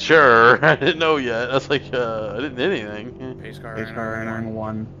making sure. I didn't know yet. I was like, I didn't hit anything. Pace car, Pace car entering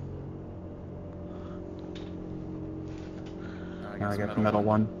 1. I got the metal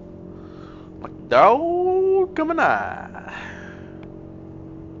 1. Oh, coming on.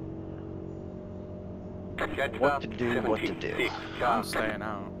 What to do, what to do. I'm staying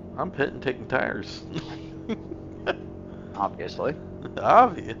out. I'm pitting, taking tires. Obviously.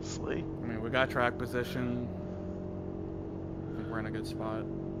 Obviously. I mean, we got track position. I think we're in a good spot.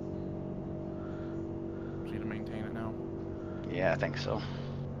 Just need to maintain it now. Yeah, I think so.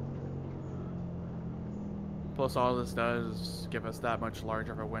 Plus, all this does is give us that much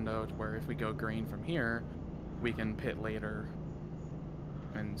larger of a window to where if we go green from here, we can pit later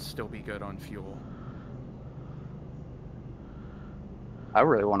and still be good on fuel. I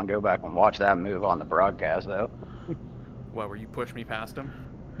really want to go back and watch that move on the broadcast, though. What, where you pushed me past him?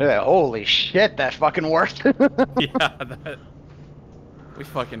 Yeah, holy shit, that fucking worked. Yeah, that... We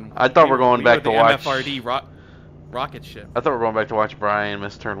fucking... I thought we were going back to watch... MFRD rocket ship. I thought we were going back to watch Brian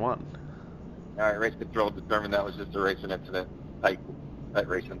miss turn 1. Alright, race control determined that was just a racing incident. Tight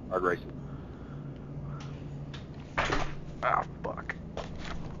racing, hard racing. Ah, fuck.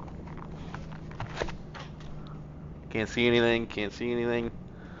 Can't see anything, can't see anything.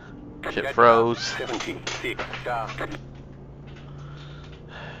 Shit froze. 76 car.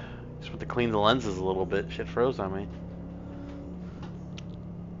 Just want to clean the lenses a little bit. Shit froze on me.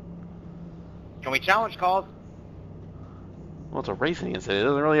 Can we challenge calls? Well, it's a racing incident. It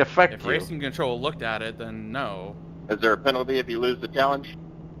doesn't really affect If you. racing control looked at it, then no. Is there a penalty if you lose the challenge?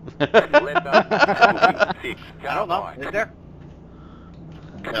 Left up 76 I don't know. car. Is there?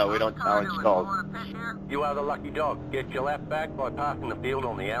 No, we don't challenge calls. You are the lucky dog. Get your lap back by passing the field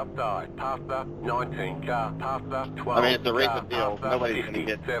on the outside. Pass the 19 car, pass the 12 I mean, it's a car, racing deal. pass the Nobody's gonna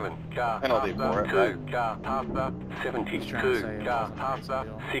get 57 car, penalty pass for the it, 2 right? car, pass the He's trying to say 72 it car, wasn't a pass racing the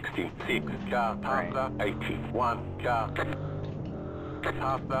deal. 66 car, pass the 81 car.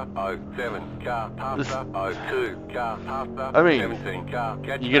 Pass the 07 car, pass the 02 car, pass the I mean, 17 car,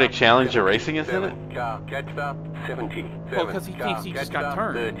 catch you gonna the challenge a racing incident? 77 car, catch the 77 Well, 'cause he thinks he just catch got the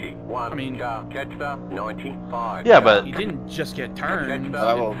turned. 31 I mean- car, catch the 95 Yeah, car, but- He didn't just get catch turned. the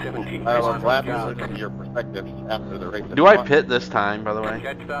I will 70 gladly car, listen to your perspective after the race. Do I pit this time, by the way?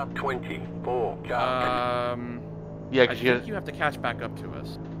 catch the 24 car. Yeah, I because think you have to catch back up to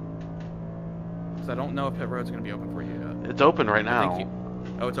us. Because I don't know if pit road's going to be open for you yet. it's open right I think now. you...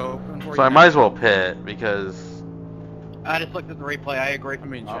 Oh, it's open for you So I now? might as well pit because I just looked at the replay. I agree. I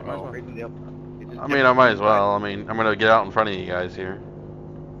mean, shit, might as well. Racing deal. It's just I mean I might as different. well. I mean I'm gonna get out in front of you guys here.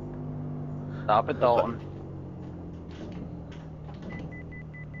 Stop it, Dalton.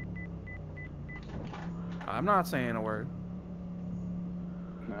 I'm not saying a word.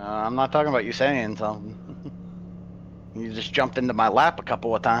 I'm not talking about you saying something. You just jumped into my lap a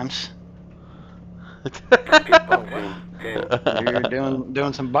couple of times. You're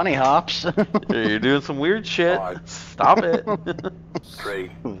doing some bunny hops. You're doing some weird shit. 5, Stop it. 3,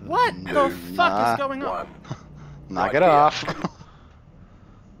 What the fuck is going on? 1. Knock it off.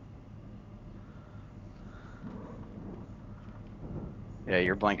 Yeah,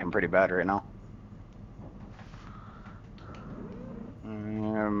 you're blinking pretty bad right now.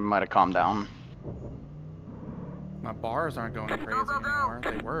 Might have calmed down. My bars aren't going crazy anymore.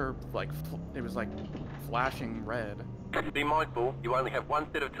 They were like, it was like flashing red. Be mindful, you only have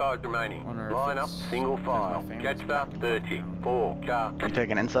one set of tires remaining. Wonder if Line up, it's- single there's no file. fans Catch the back in front. 34 car. You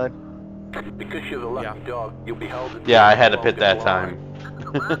taking inside? Because you're the lucky Yeah. dog, you'll be held at Yeah, I the had to pit that longest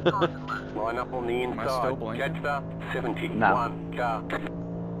time. line. Line up on the Am I still inside. blinking? Catch the 71 No. car.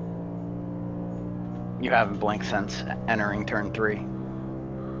 You haven't blinked since entering turn 3.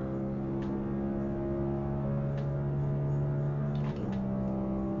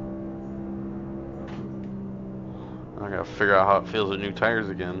 I gotta figure out how it feels with new tires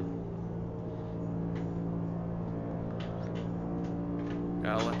again.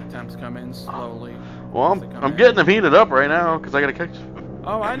 Gotta let the temps come in slowly. Well, as they come I'm in. getting them heated up right now because I gotta catch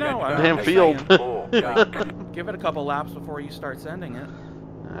Oh, I know. I'm damn just field. saying. 4 car. Give it a couple laps before you start sending it.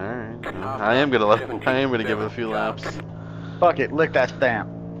 Alright. I am gonna give it a few laps. Fuck it, lick that stamp.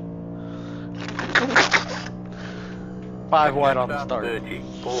 5 wide on the start.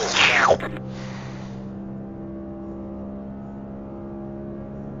 34 car.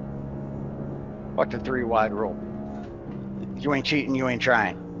 Fuck the 3 wide rule. You ain't cheating, you ain't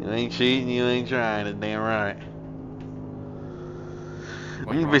trying. You ain't cheating, you ain't trying. It's damn right.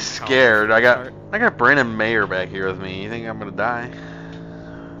 What, I'm you gonna be want scared. I start? got Brandon Mayer back here with me. You think I'm gonna die?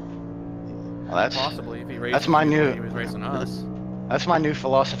 Well, that's Possibly if he races my you the way new he was racing us. that's my new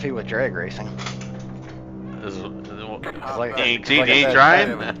philosophy with drag racing. Like, ain't like I said,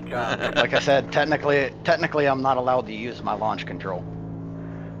 trying? Like I said, technically I'm not allowed to use my launch control,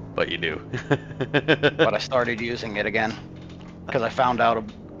 But you do. but I started using it again because I found out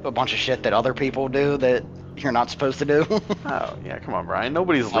a bunch of shit that other people do that you're not supposed to do. Oh, yeah, come on, Brian.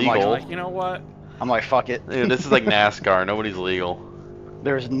 Nobody's I'm like, legal. Like, you know what? I'm like, fuck it. Dude, this is like NASCAR. Nobody's legal.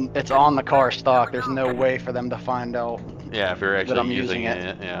 It's on the car stock. There's no way for them to find out. Yeah, if you're actually I'm using using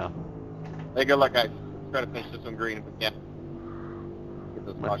it, yeah. Hey, good luck, guys. Try to finish this one green if we can. Get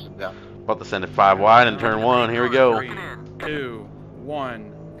those cautions out. About to send it 5 wide in turn 1. Here we go. 3, 2,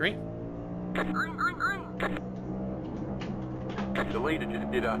 1, green. Green, green, green. The leader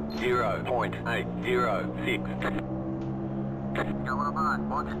just did a 0.806. Got one up high.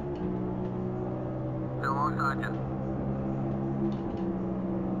 Watch it. Still alongside you.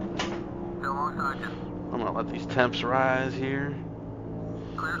 Still alongside you. I'm gonna let these temps rise here.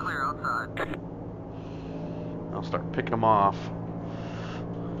 Clear, clear, outside. I'll start picking them off.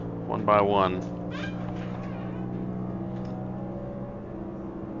 One by one.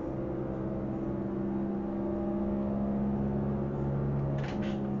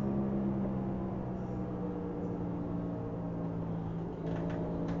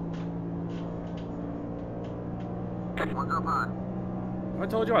 One's up high. I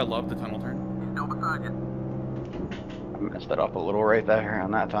told you I love the tunnel turn. He's still beside you. I messed it up a little right there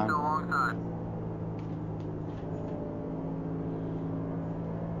on that Still time. alongside.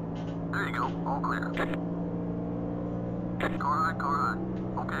 There you go. All clear. Car high, car high.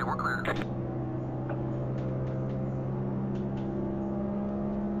 Okay, we're clear.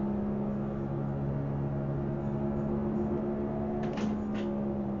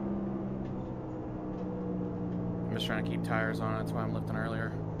 I'm just trying to keep tires on. That's why I'm lifting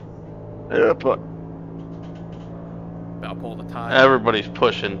earlier. Yeah, but I'll pull the tire. Everybody's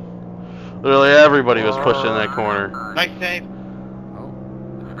pushing. Literally everybody was pushing in that corner. Nice save. Oh,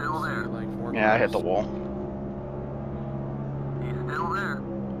 Still there. like 4 yeah, I hit the cars. wall. He's still there.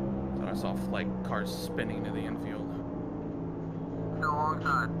 So I saw like cars spinning to the infield. Still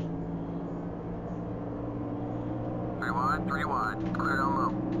alongside. 3 wide, 3 wide. Clear down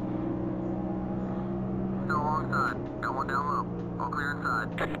low. Still alongside. Got one down low. All clear inside.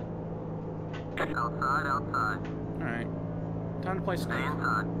 Outside, outside. Alright. Time to play Stay snake.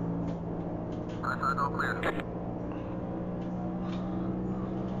 inside. Right side's all clear.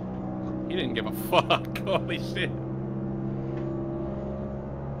 He didn't give a fuck. Holy shit.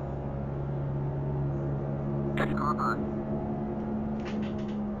 Car high.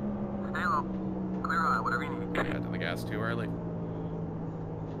 Stay low. Clear high, whatever you need. I got to the gas too early.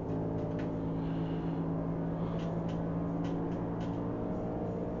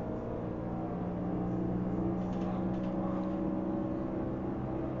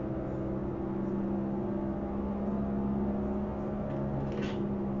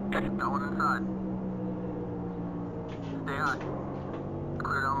 Got one inside. Stay high.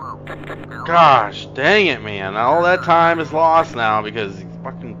 Clear down low. Stay down Gosh, dang it, man. All that time is lost now because these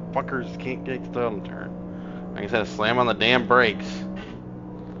fucking fuckers can't get the tunnel turn. Like I said, slam on the damn brakes.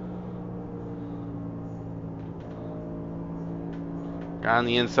 Guy on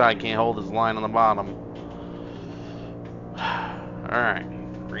the inside can't hold his line on the bottom. Alright,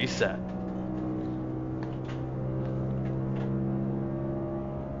 reset.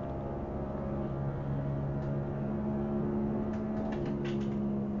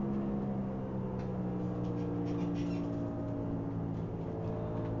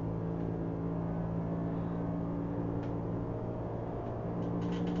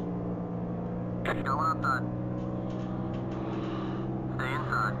 Got one outside. Stay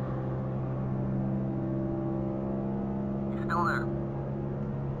inside. He's still there.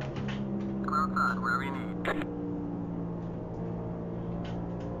 Clear outside, wherever you need.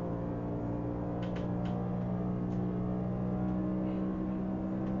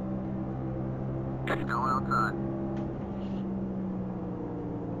 Got one outside.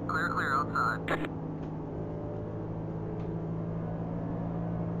 Clear, clear outside.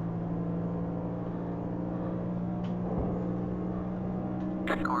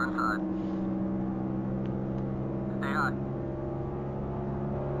 Car inside. Stay high.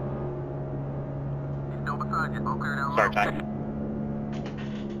 He's still beside you. All clear down low. Sorry, Ty.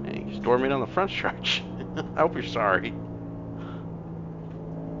 Hey, you stormed me down the front stretch. I hope you're sorry.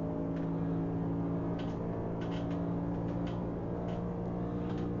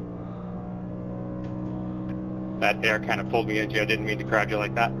 That air kind of pulled me into you. I didn't mean to crowd you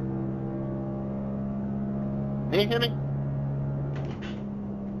like that. Can you hear me?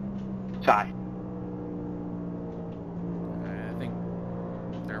 Ty. I think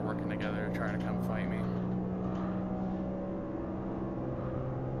they're working together to try to come fight me.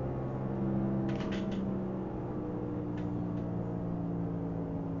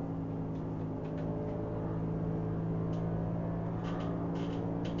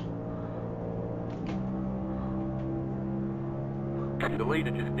 The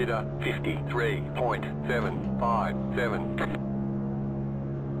leader just did a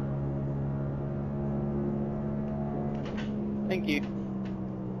 53.757. Thank you.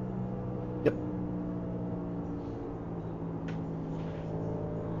 Yep.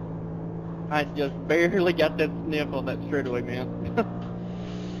 I just barely got that sniff on that straightaway, man.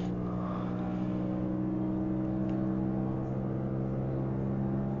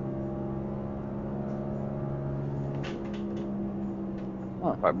 I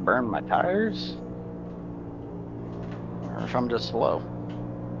don't know if I burn my tires or if I'm just slow.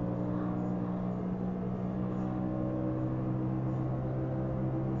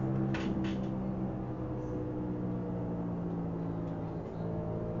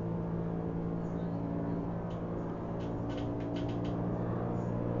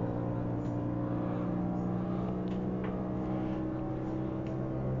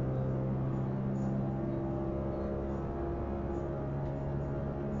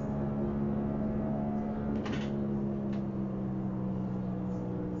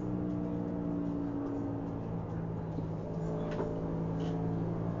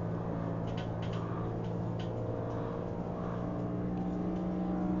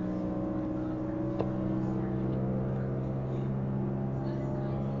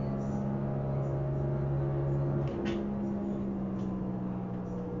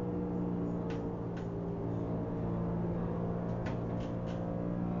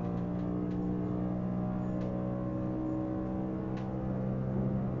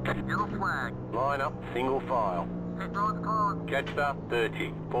 Yellow flag. Line up, single file. Pit road's closed. Catch the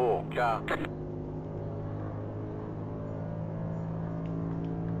 34 car.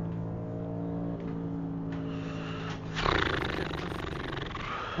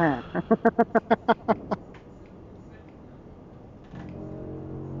 I'm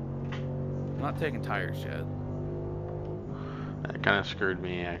not taking tires yet. That kind of screwed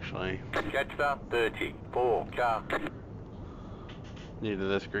me, actually. Catch the 34 car. Needed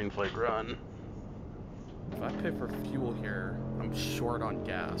this green flag run. If I pay for fuel here, I'm short on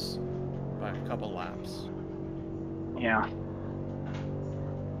gas by a couple laps. Yeah.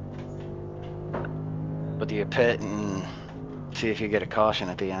 But do you pit and see if you get a caution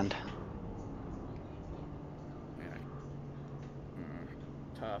at the end? Yeah.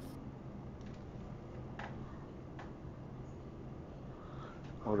 Tough.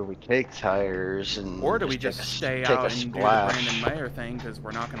 Or do we take tires and Or do we just stay out and do the Brandon Mayer thing, because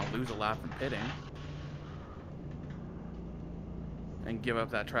we're not going to lose a lap from pitting. And give up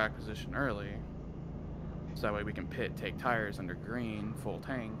that track position early. So that way we can pit, take tires under green, full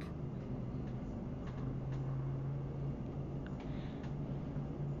tank.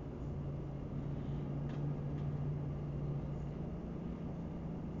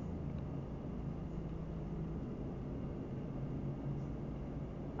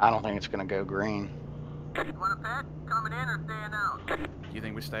 I don't think it's going to go green. You want to pit? Coming in or staying out? Do you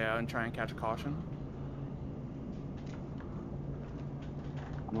think we stay out and try and catch a caution?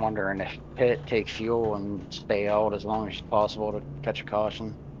 I'm wondering if pit, take fuel, and stay out as long as possible to catch a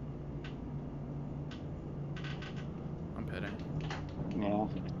caution. I'm pitting. Yeah. I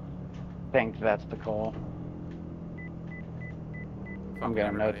think that's the call. I'm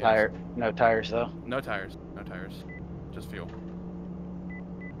going no tires though. No tires. No tires. Just fuel.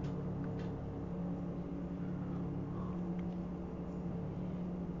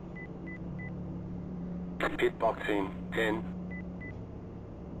 Pit box in 10.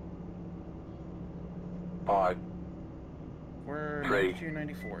 5. We're 3, 92,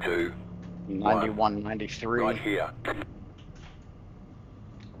 94. 2, 91, 93. right here.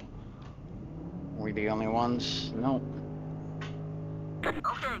 We the only ones? Nope.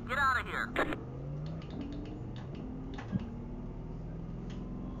 Okay, get out of here.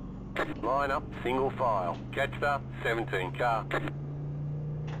 Line up, single file. Catch the 17 car.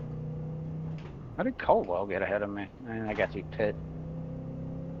 How did Caldwell get ahead of me? I guess he pit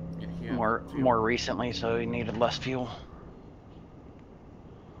Yeah, more recently, so he needed less fuel.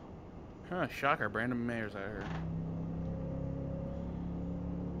 Huh, shocker. Brandon Mayer's out here.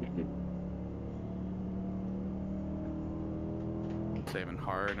 Saving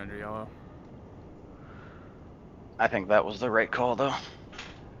hard under yellow. I think that was the right call, though.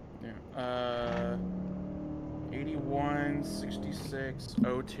 Yeah. 81, 66,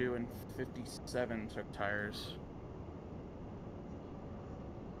 02, and 57 took tires.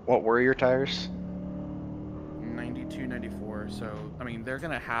 What were your tires? 92, 94. So, I mean, they're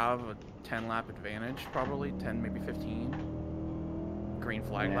going to have a 10 lap advantage, probably 10, maybe 15. Green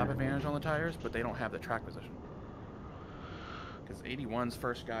flag lap advantage on the tires, but they don't have the track position. Because 81's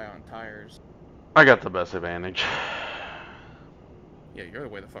first guy on tires. I got the best advantage. Yeah, you're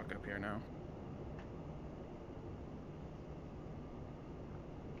way the fuck up here now.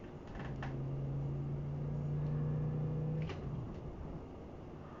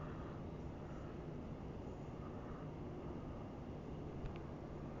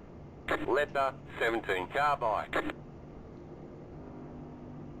 Letter 17 carbide.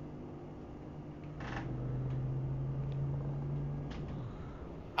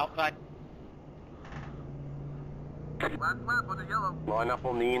 Outside. Last lap on the yellow. Line up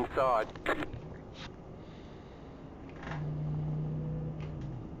on the inside.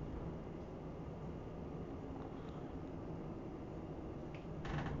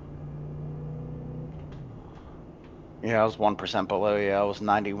 Yeah, I was 1% below you. I was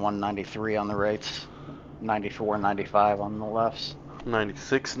 91, 93 on the rights, 94, 95 on the lefts.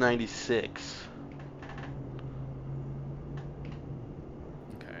 96, 96.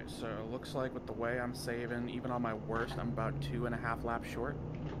 Okay, so it looks like with the way I'm saving, even on my worst, I'm about 2.5 laps short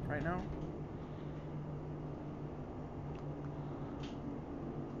right now.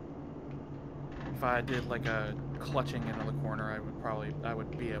 If I did like a clutching into the corner, I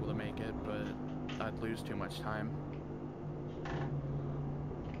would be able to make it, but I'd lose too much time.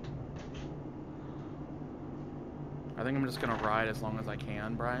 I think I'm just gonna ride as long as I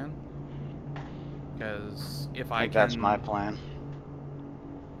can, Brian. Because if I think can, that's my plan.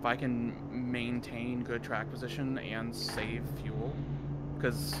 if I can maintain good track position and save fuel,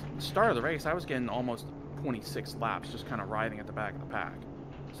 because start of the race I was getting almost 26 laps just kind of riding at the back of the pack.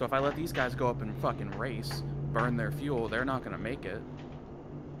 So if I let these guys go up and fucking race, burn their fuel, they're not gonna make it.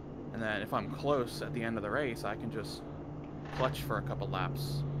 And then if I'm close at the end of the race, I can just clutch for a couple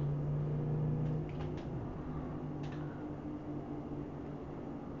laps.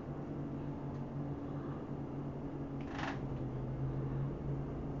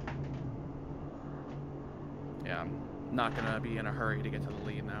 Yeah, I'm not gonna be in a hurry to get to the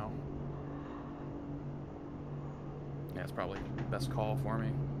lead now. Yeah, it's probably the best call for me.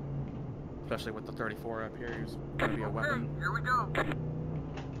 Especially with the 34 up here, he's gonna be a weapon. Okay, here we go.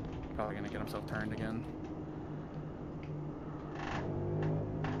 Probably gonna get himself turned again.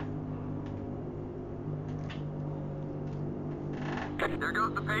 There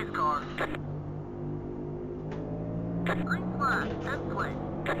goes the pace car. Green flag, 10th place.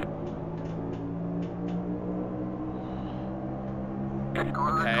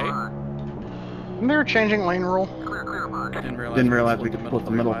 Okay. Isn't there a changing lane rule? Clear, clear, bud. Didn't realize we could split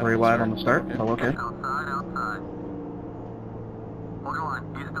the middle 3 wide on the start. Oh, okay. Outside, outside. Hold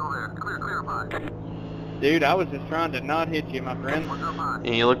on, he's still there. Clear, clear, bud. Dude, I was just trying to not hit you, my friend. What's up, bud?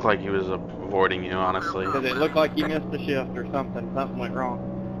 And he looked like he was avoiding you, honestly. Because it looked like you missed the shift or something. Something went wrong.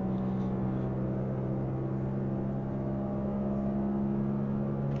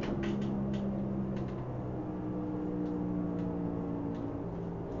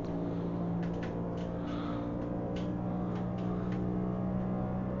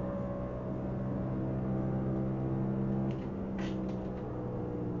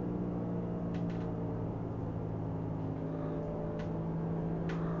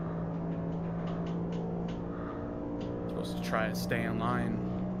 Supposed to try to stay in line.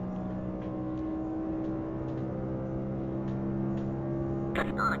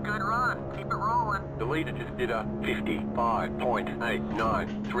 You're on a good run. Keep it rolling. The leader just did a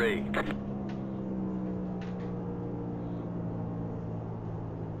 55.893.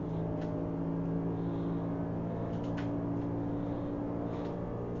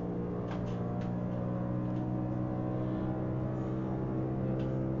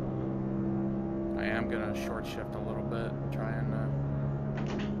 I am gonna short shift a little bit, try and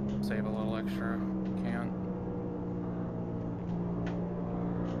save a little extra. Can.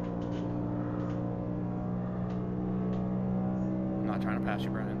 I'm not trying to pass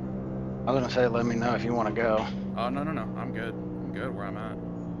you, Brian. I was gonna say, let me know if you want to go. Oh, no, no, no. I'm good. I'm good where I'm at.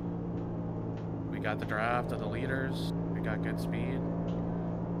 We got the draft of the leaders. We got good speed.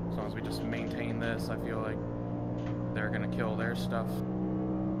 As long as we just maintain this, I feel like they're gonna kill their stuff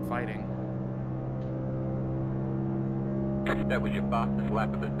fighting. That was your fastest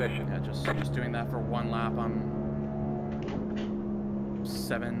lap of the session. Yeah, just doing that for one lap. I'm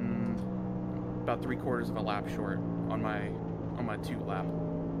about 3/4 of a lap short on my 2 lap.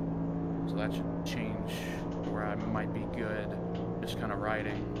 So that should change where I might be good, just kind of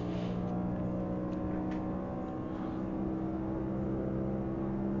riding.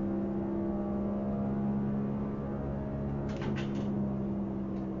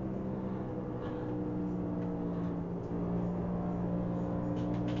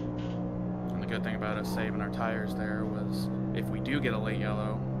 And the good thing about us saving our tires there was if we do get a late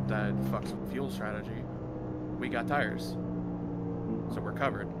yellow that fucks with fuel strategy, we got tires. So we're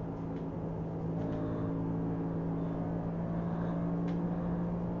covered.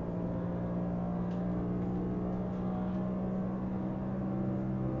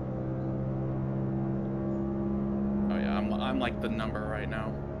 Oh yeah, I'm like the number right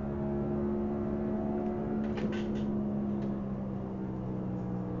now.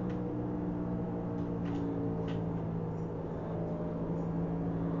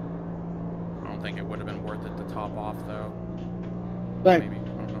 I don't think it would have been worth it to top off though. Thanks. Maybe,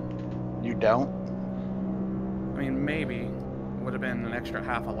 I don't know. You don't? I mean, maybe. It would have been an extra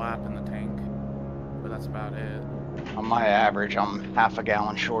half a lap in the tank, but that's about it. On my average, I'm half a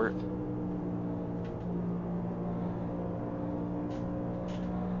gallon short.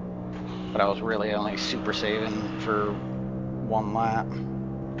 But I was really only super saving for 1 lap.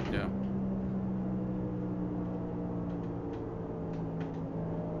 Yeah.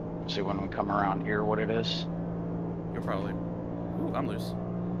 See when we come around here what it is. You'll probably... Ooh, I'm loose.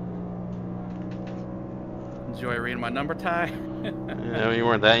 Enjoy reading my number, Ty? Yeah, you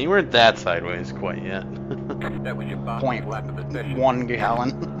weren't that sideways quite yet. That was your Point fastest lap of the session. 1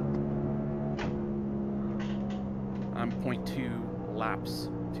 gallon. I'm 0.2 laps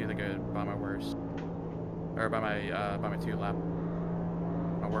to the good by my worst. Or by my 2 lap.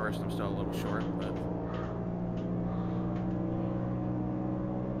 My worst, I'm still a little short, but...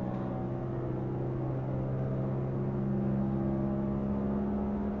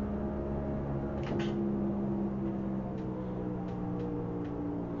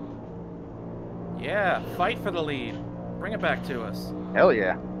 Yeah, fight for the lead. Bring it back to us. Hell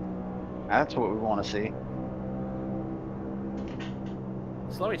yeah. That's what we want to see.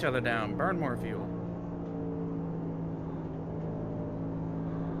 Slow each other down. Burn more fuel.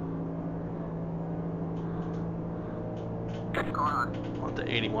 Go on. Want the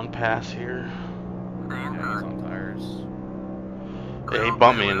 81 pass here. Stay Yeah, he's inside. on tires. Yeah, he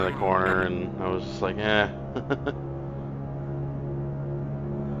bumped me into the corner, and I was just like, eh.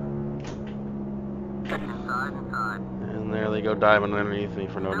 Inside, inside. And there they go diving underneath me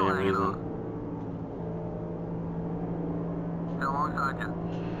for no damn reason. Still alongside you.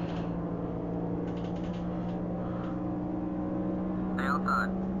 Stay outside.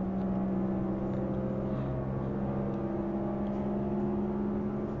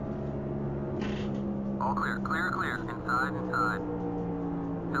 All clear, clear, clear. Inside, inside.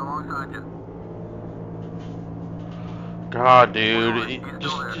 Still alongside you. God, dude,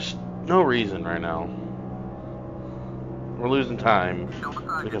 just no reason right now. We're losing time Still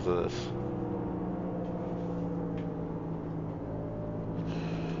beside because you. of this.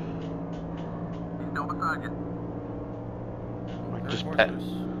 Still beside you. Like Third just course pa-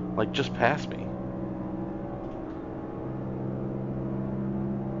 loose. like just pass me.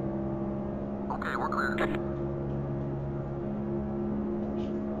 Okay, we're clear.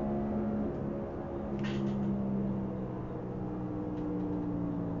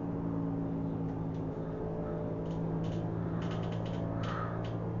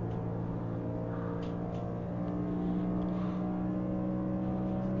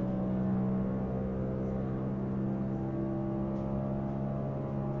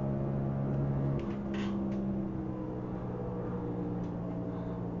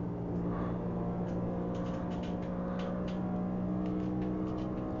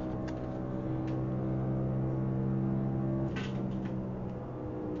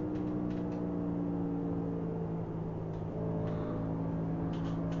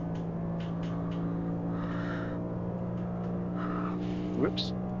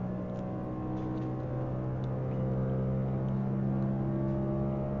 Whoops.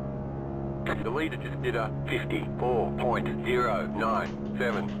 The leader just did a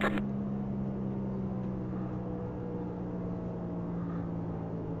 54.097.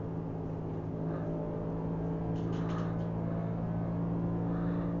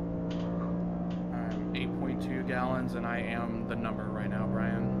 I'm 8.2 gallons, and I am the number right now,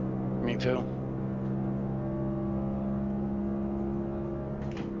 Brian. Me too.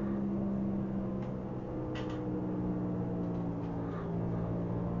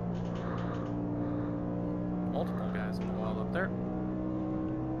 Multiple guys in the wall up there.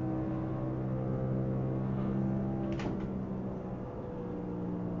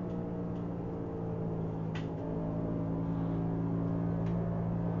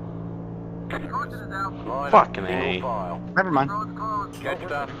 Caution is out. Line up, Fucking single A. file. Never mind. Road's closed.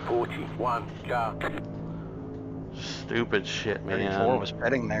 Jetstar 41 car. Stupid shit, man. 34 was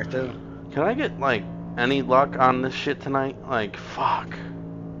petting there too. Can I get, like, any luck on this shit tonight? Like, fuck.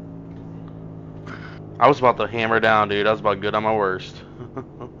 I was about to hammer down, dude. I was about good on my worst.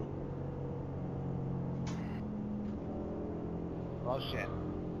 Oh shit.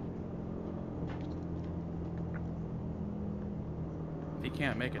 If he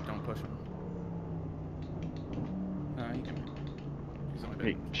can't make it, don't push him. No, he can. He's only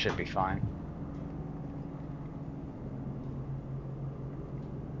He been. should be fine.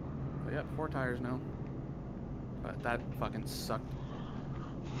 But yeah, 4 tires now. But that fucking sucked.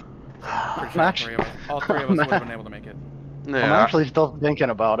 Pretty sure all three of us would have been able to make it. I'm Yeah, actually still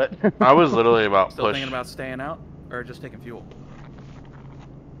thinking about it. I was literally about Still push. thinking about staying out or just taking fuel.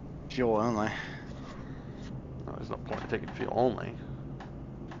 Fuel only. No, there's no point in taking fuel only.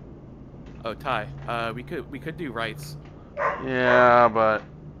 Oh, Ty, we could do rights. Yeah, but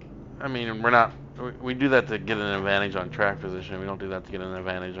I mean, we're not. We do that to get an advantage on track position. We don't do that to get an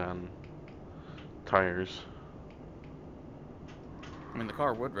advantage on tires. I mean, the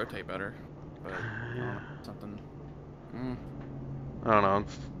car would rotate better, but something. I don't know.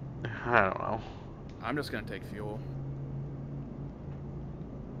 I don't know. I'm just gonna take fuel.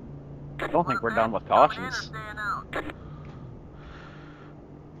 I don't think we're done with Coming in or cautions. staying out?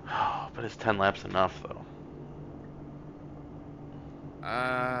 But is 10 laps enough though?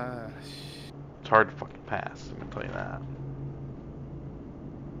 It's hard to fucking pass. I'm gonna tell you that.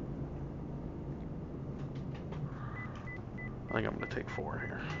 I think I'm gonna take 4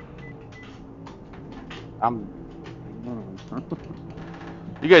 here.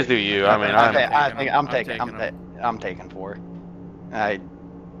 You guys do you. I mean, I'm taking 4.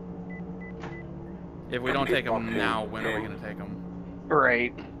 If we don't take them now, when are we gonna take them?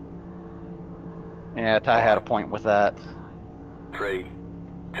 Right. Yeah, Ty had a point with that. 3,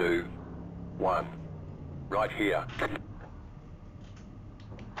 2, 1. Right here.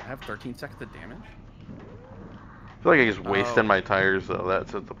 I have 13 seconds of damage. I feel like I just wasted my tires though.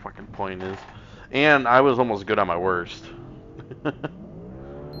 That's what the fucking point is. And I was almost good on my worst. Go,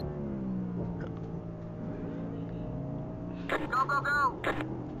 go, go!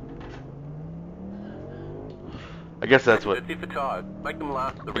 I guess that's what. 50 for tires. Make them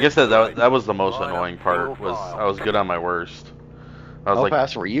last the I guess rest of the that was the most Line up, annoying part. single Was file. I was good on my worst. I was How like,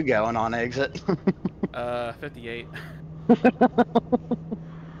 fast were you going on exit? 58. I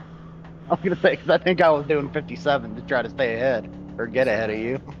was gonna say, because I think I was doing 57 to try to stay ahead or get ahead of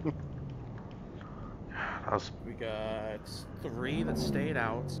you. I was We got 3 that stayed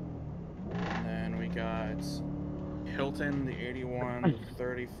out, and then we got Hilton, the 81, the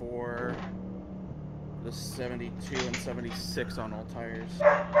 34, the 72, and 76 on all tires.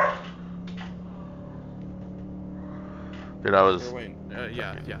 dude. I was. Or wait,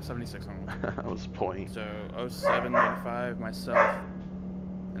 yeah, 76 on all. I was point. So 07, 85, myself,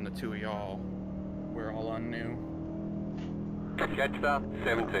 and the 2 of y'all. We're all on new. Jetstar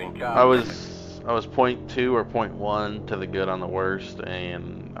 17 cars. I was 0.2 or 0.1 to the good on the worst,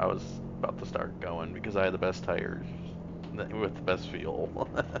 and I was about to start going because I had the best tires with the best fuel.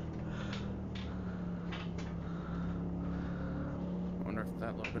 I wonder if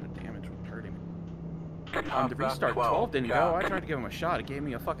that little bit of damage was hurting me. The restart 12 didn't go. I tried to give him a shot. It gave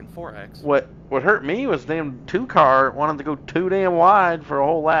me a fucking 4x. What hurt me was damn 2 car wanted to go too damn wide for a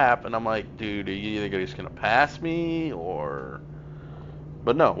whole lap, and I'm like, dude, are you either just gonna pass me or?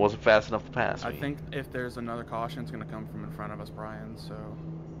 But no, it wasn't fast enough to pass me. I think if there's another caution, it's gonna come from in front of us, Brian. So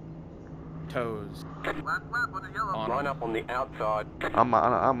toes. Last lap on the yellow. Line up on the outside. I'm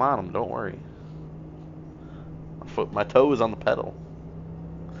on them. Don't worry. My toe is on the pedal.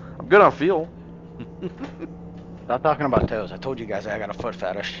 I'm good on fuel. Stop talking about toes. I told you guys I got a foot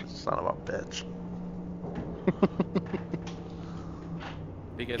fetish. Son of a bitch.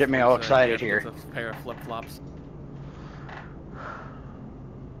 Get me all excited here. A pair of flip flops.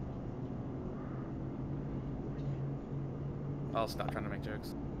 I'll stop trying to make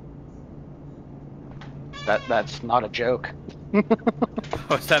jokes. That's not a joke.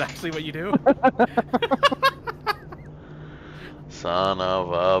 Oh, is that actually what you do? Son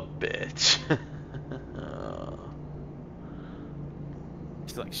of a bitch.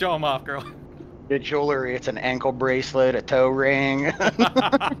 She's like, show him off, girl. Good jewelry. It's an ankle bracelet, a toe ring.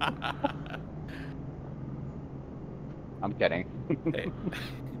 I'm kidding. Hey.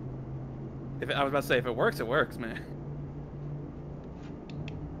 I was about to say, if it works, man.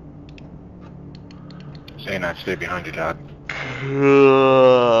 Saying I stay behind you, Todd.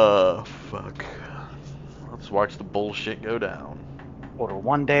 Fuck. Let's watch the bullshit go down. Or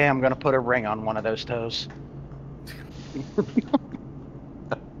one day I'm gonna put a ring on one of those toes.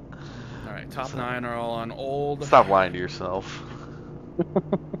 Alright, top 9 are all on old. Stop lying to yourself.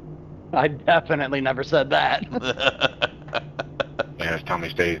 I definitely never said that. Yeah, just tell me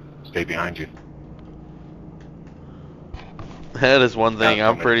stay behind you. That is one thing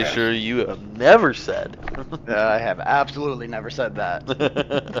I'm pretty sure you have never said. I have absolutely never said that.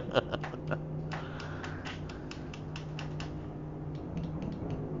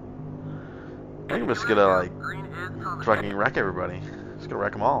 I'm just gonna like fucking wreck everybody. Just gonna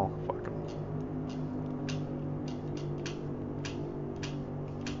wreck them all. Fuck 'em.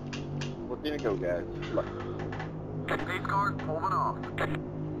 We're gonna go, guys. Good luck. These cars pulling off.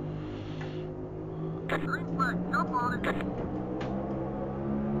 Green flag, jump on it.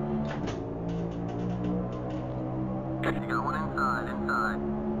 You got one inside.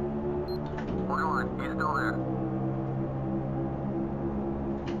 Hold on, he's still there.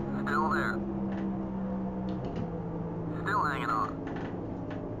 Still there. Still hanging on.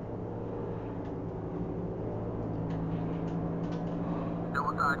 Still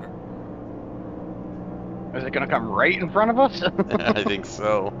beside you. Is it gonna come right in front of us? I think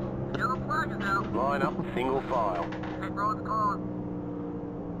so. Yellow flag is out. Line up, single file. Pit road's closed.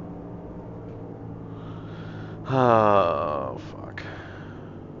 Oh, fuck.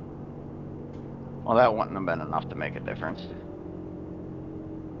 Well, that wouldn't have been enough to make a difference.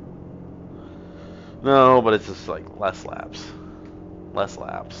 No, but it's just like less laps. Less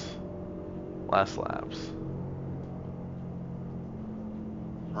laps. Less laps.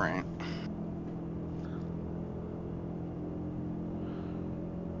 Right.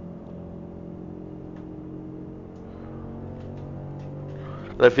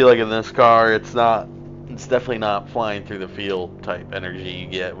 But I feel like in this car, it's definitely not flying through the field type energy you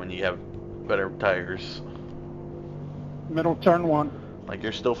get when you have better tires. Middle turn 1. Like,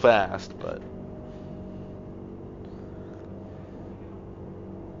 you're still fast, but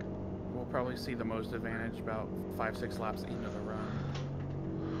We'll probably see the most advantage about 5-6 laps into the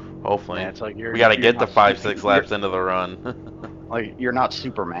run. hopefully. Yeah, it's like We gotta you're get the not 5-6 laps into the run. Like, you're not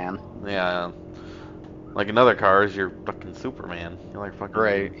Superman. Yeah. Like in other cars, you're fucking Superman. You're like fucking,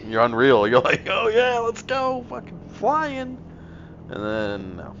 Right. You're unreal. You're like, oh yeah, let's go, fucking flying. And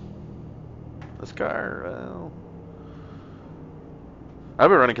then no. This car, well, I've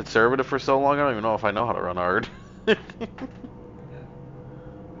been running conservative for so long. I don't even know if I know how to run hard.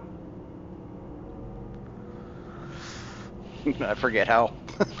 I forget how.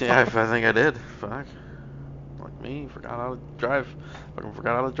 Yeah, I think I did. Fuck. Like me, forgot how to drive. Fucking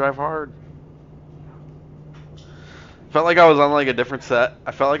forgot how to drive hard. Felt like I was on like a different set.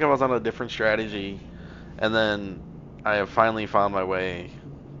 I felt like I was on a different strategy, and then I have finally found my way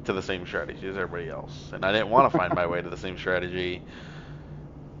to the same strategy as everybody else. And I didn't want to find my way to the same strategy.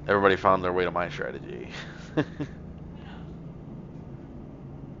 Everybody found their way to my strategy.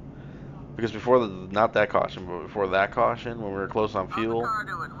 Because before not that caution, but before that caution, when we were close on fuel, How's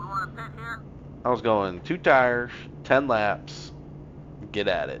the car doing? We want to pit here? I was going 2 tires, 10 laps, get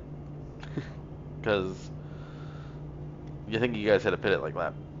at it. Because you think you guys had to pit at like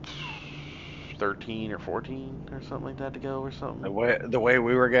lap 13 or 14 or something like that to go or something? The way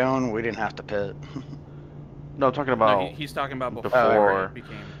we were going, we didn't have to pit. No, I'm talking about No, he's talking about before. it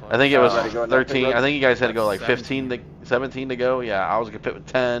became I think it was Alright, going 13. up the I think you guys had to go road. like 15 to 17 to go. Yeah, I was gonna pit with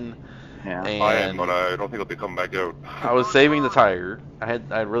 10. Yeah. And I am, but I don't think I'll be coming back out. I was saving the tire. I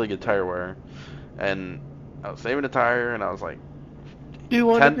had really good tire wear, and I was saving the tire, and I was like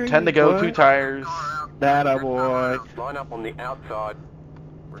 10 to go, 2 tires. That a boy. Line up on the outside.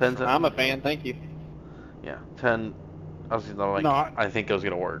 10 to, I'm a fan, thank you. yeah, 10. I was like, Not. I think it was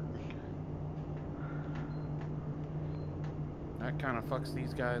gonna work. That kind of fucks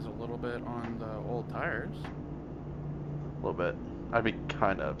these guys a little bit on the old tires. A little bit. I'd be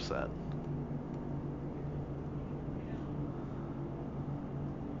kind of upset.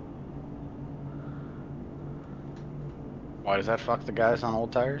 Why does that fuck the guys on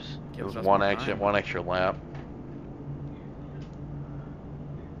old tires? It Gives was us one more extra lap.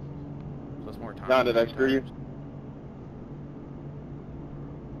 Gives us more time. John, did I screw you?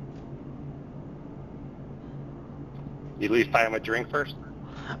 You at least buy him a drink first?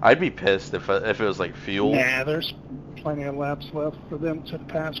 I'd be pissed if it was like fuel. Nah, there's plenty of laps left for them to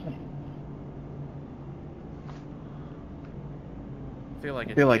pass me. I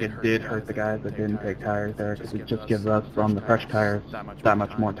feel like it did hurt the guys that didn't take tires there, because it just gives us on the fresh tires that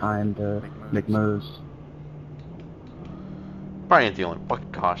much more time to make moves. Probably ain't the only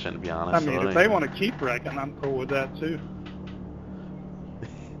fucking caution, to be honest. I mean, so if they want to keep wrecking, I'm cool with that too.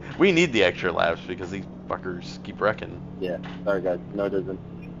 we need the extra laps because these fuckers keep wrecking. Yeah, sorry guys. No, it doesn't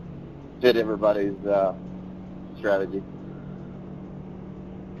fit everybody's strategy.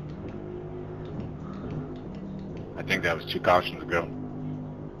 I think that was 2 cautions ago.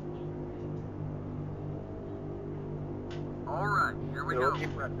 Alright, here we go.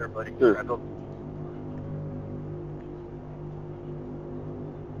 Keep right there, buddy. Sure. Tighten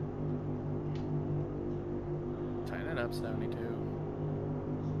it up, 72.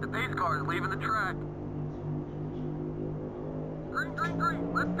 The pace car is leaving the track. Green,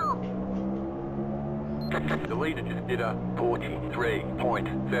 let's go. The leader just did a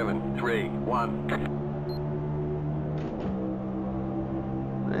 43.731.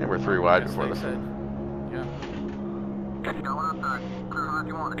 And we're 3 wide before They the said, yeah. Going outside. Clear high if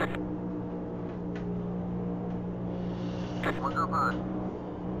you want it. One's up high.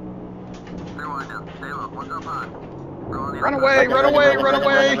 Clear wide now. Stay low. One's up high. Run away, run away, run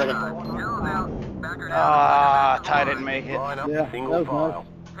away! Yellow's out. Back her down. Ah, Ty didn't make it. Line up, Yeah, single that was file.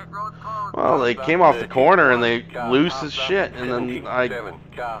 Pit road's closed. Well, they came off the corner and they loose as shit, and then I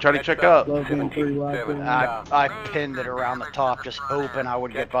tried to check up. Love being 3 wide. I pinned it around the top, just hoping I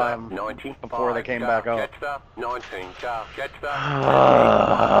would get by them before they came back up. 19 car, catch the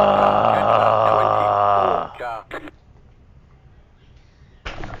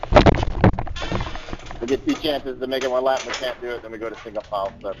We get 2 chances to make it 1 lap, we can't do it, then we go to single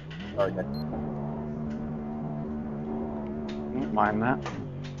file. So, sorry guys. Don't mind that.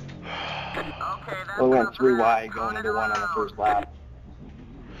 We went 3 wide going into 1 on the first lap.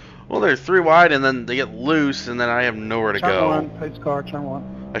 Well, they're 3 wide, and then they get loose, and then I have nowhere to Turn go. 1, pace car, turn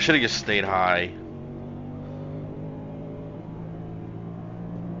 1. I should have just stayed high.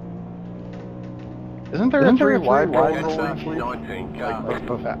 Isn't there a 3 wide roll? 19 car.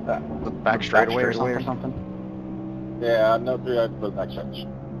 The back straightaway or something? Yeah, no 3 yards for the back stretch.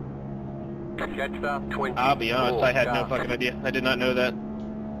 Catch the 20. I'll be honest, I had no fucking idea. I did not know that.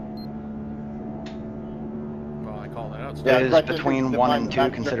 Well, I called that out. So Yeah, Is right, between the 1 back and 2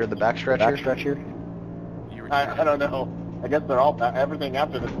 stretch. considered the backstretch here? you were I don't know. I guess they're all everything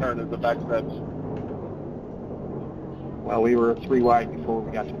after the turn is the back stretch. Well, we were 3 wide before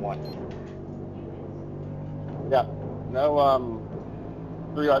we got to 1. Yeah. No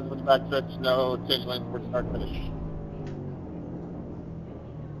 3 yards for the back stretch, no change lanes for start finish.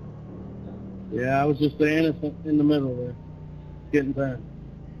 Yeah, I was just the innocent in the middle there. Getting turned.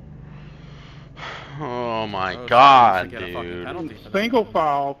 Oh my Oh, god, should we get a fucking dude. penalty for that? Single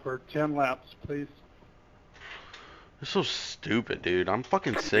file for 10 laps, please. They're so stupid, dude. I'm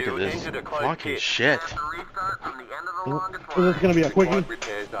fucking sick of You this entered a closed fucking pit. shit. Have to restart from the end of the longest So this is going to be a Required quickie?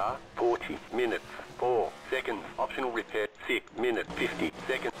 repairs are 40 minutes, 4 seconds. Optional repair, 6 minutes, 50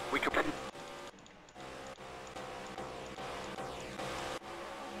 seconds. We can...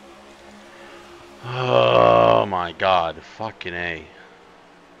 Oh my god, fucking A.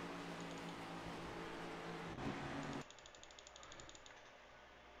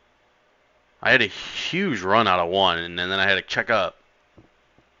 I had a huge run out of 1, and then I had to check up.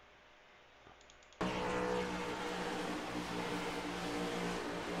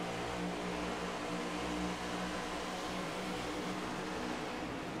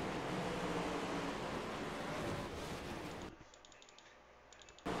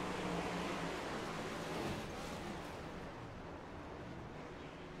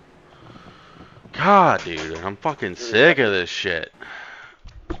 God, dude, I'm fucking sick of this shit.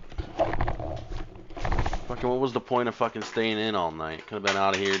 Fucking, what was the point of fucking staying in all night? Could have been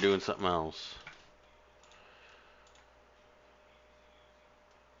out of here doing something else.